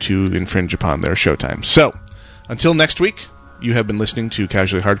rude to infringe upon their showtime. So, until next week, you have been listening to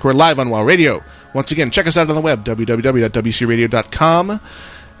Casually Hardcore live on WoW Radio. Once again, check us out on the web, www.wcradio.com.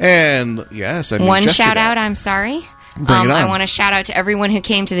 And, yes, I mean, one shout-out, I'm sorry. Bring it on. I want to shout out to everyone who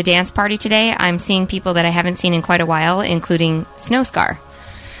came to the dance party today. I'm seeing people that I haven't seen in quite a while, including Snowscar,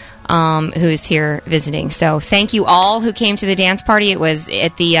 who is here visiting. So thank you all who came to the dance party. It was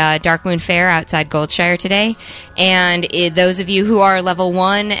at the Dark Moon Fair outside Goldshire today. And those of you who are level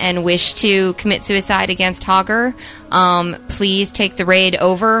 1 and wish to commit suicide against Hogger, please take the raid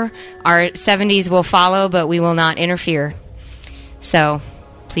over. Our 70s will follow, but we will not interfere. So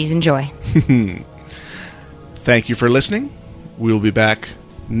please enjoy. Thank you for listening. We'll be back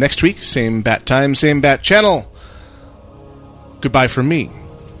next week. Same bat time, same bat channel. Goodbye from me.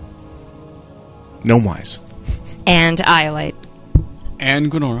 Gnomewise. And Iolite.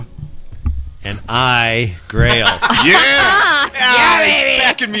 And Gwenora. And I, Grail. Yeah, baby!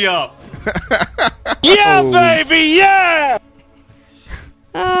 Backing me up. Yeah, baby, yeah!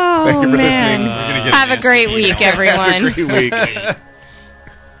 Oh, Thank you for man. listening. Have a great week, everyone. Have a great week.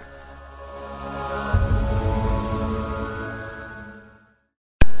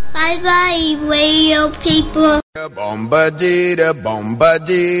 Bye-bye, radio people. Bomba-dee-da,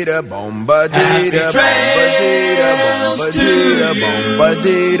 bomba-dee-da, bomba-dee-da, bomba-dee-da, bomba-dee-da,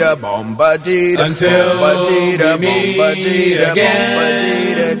 bomba-dee-da, bomba-dee-da, Until bomba-dee-da, we meet bomba-dee-da, again.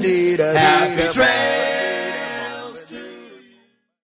 bomba-dee-da, dee-da, Happy dee-da. trails.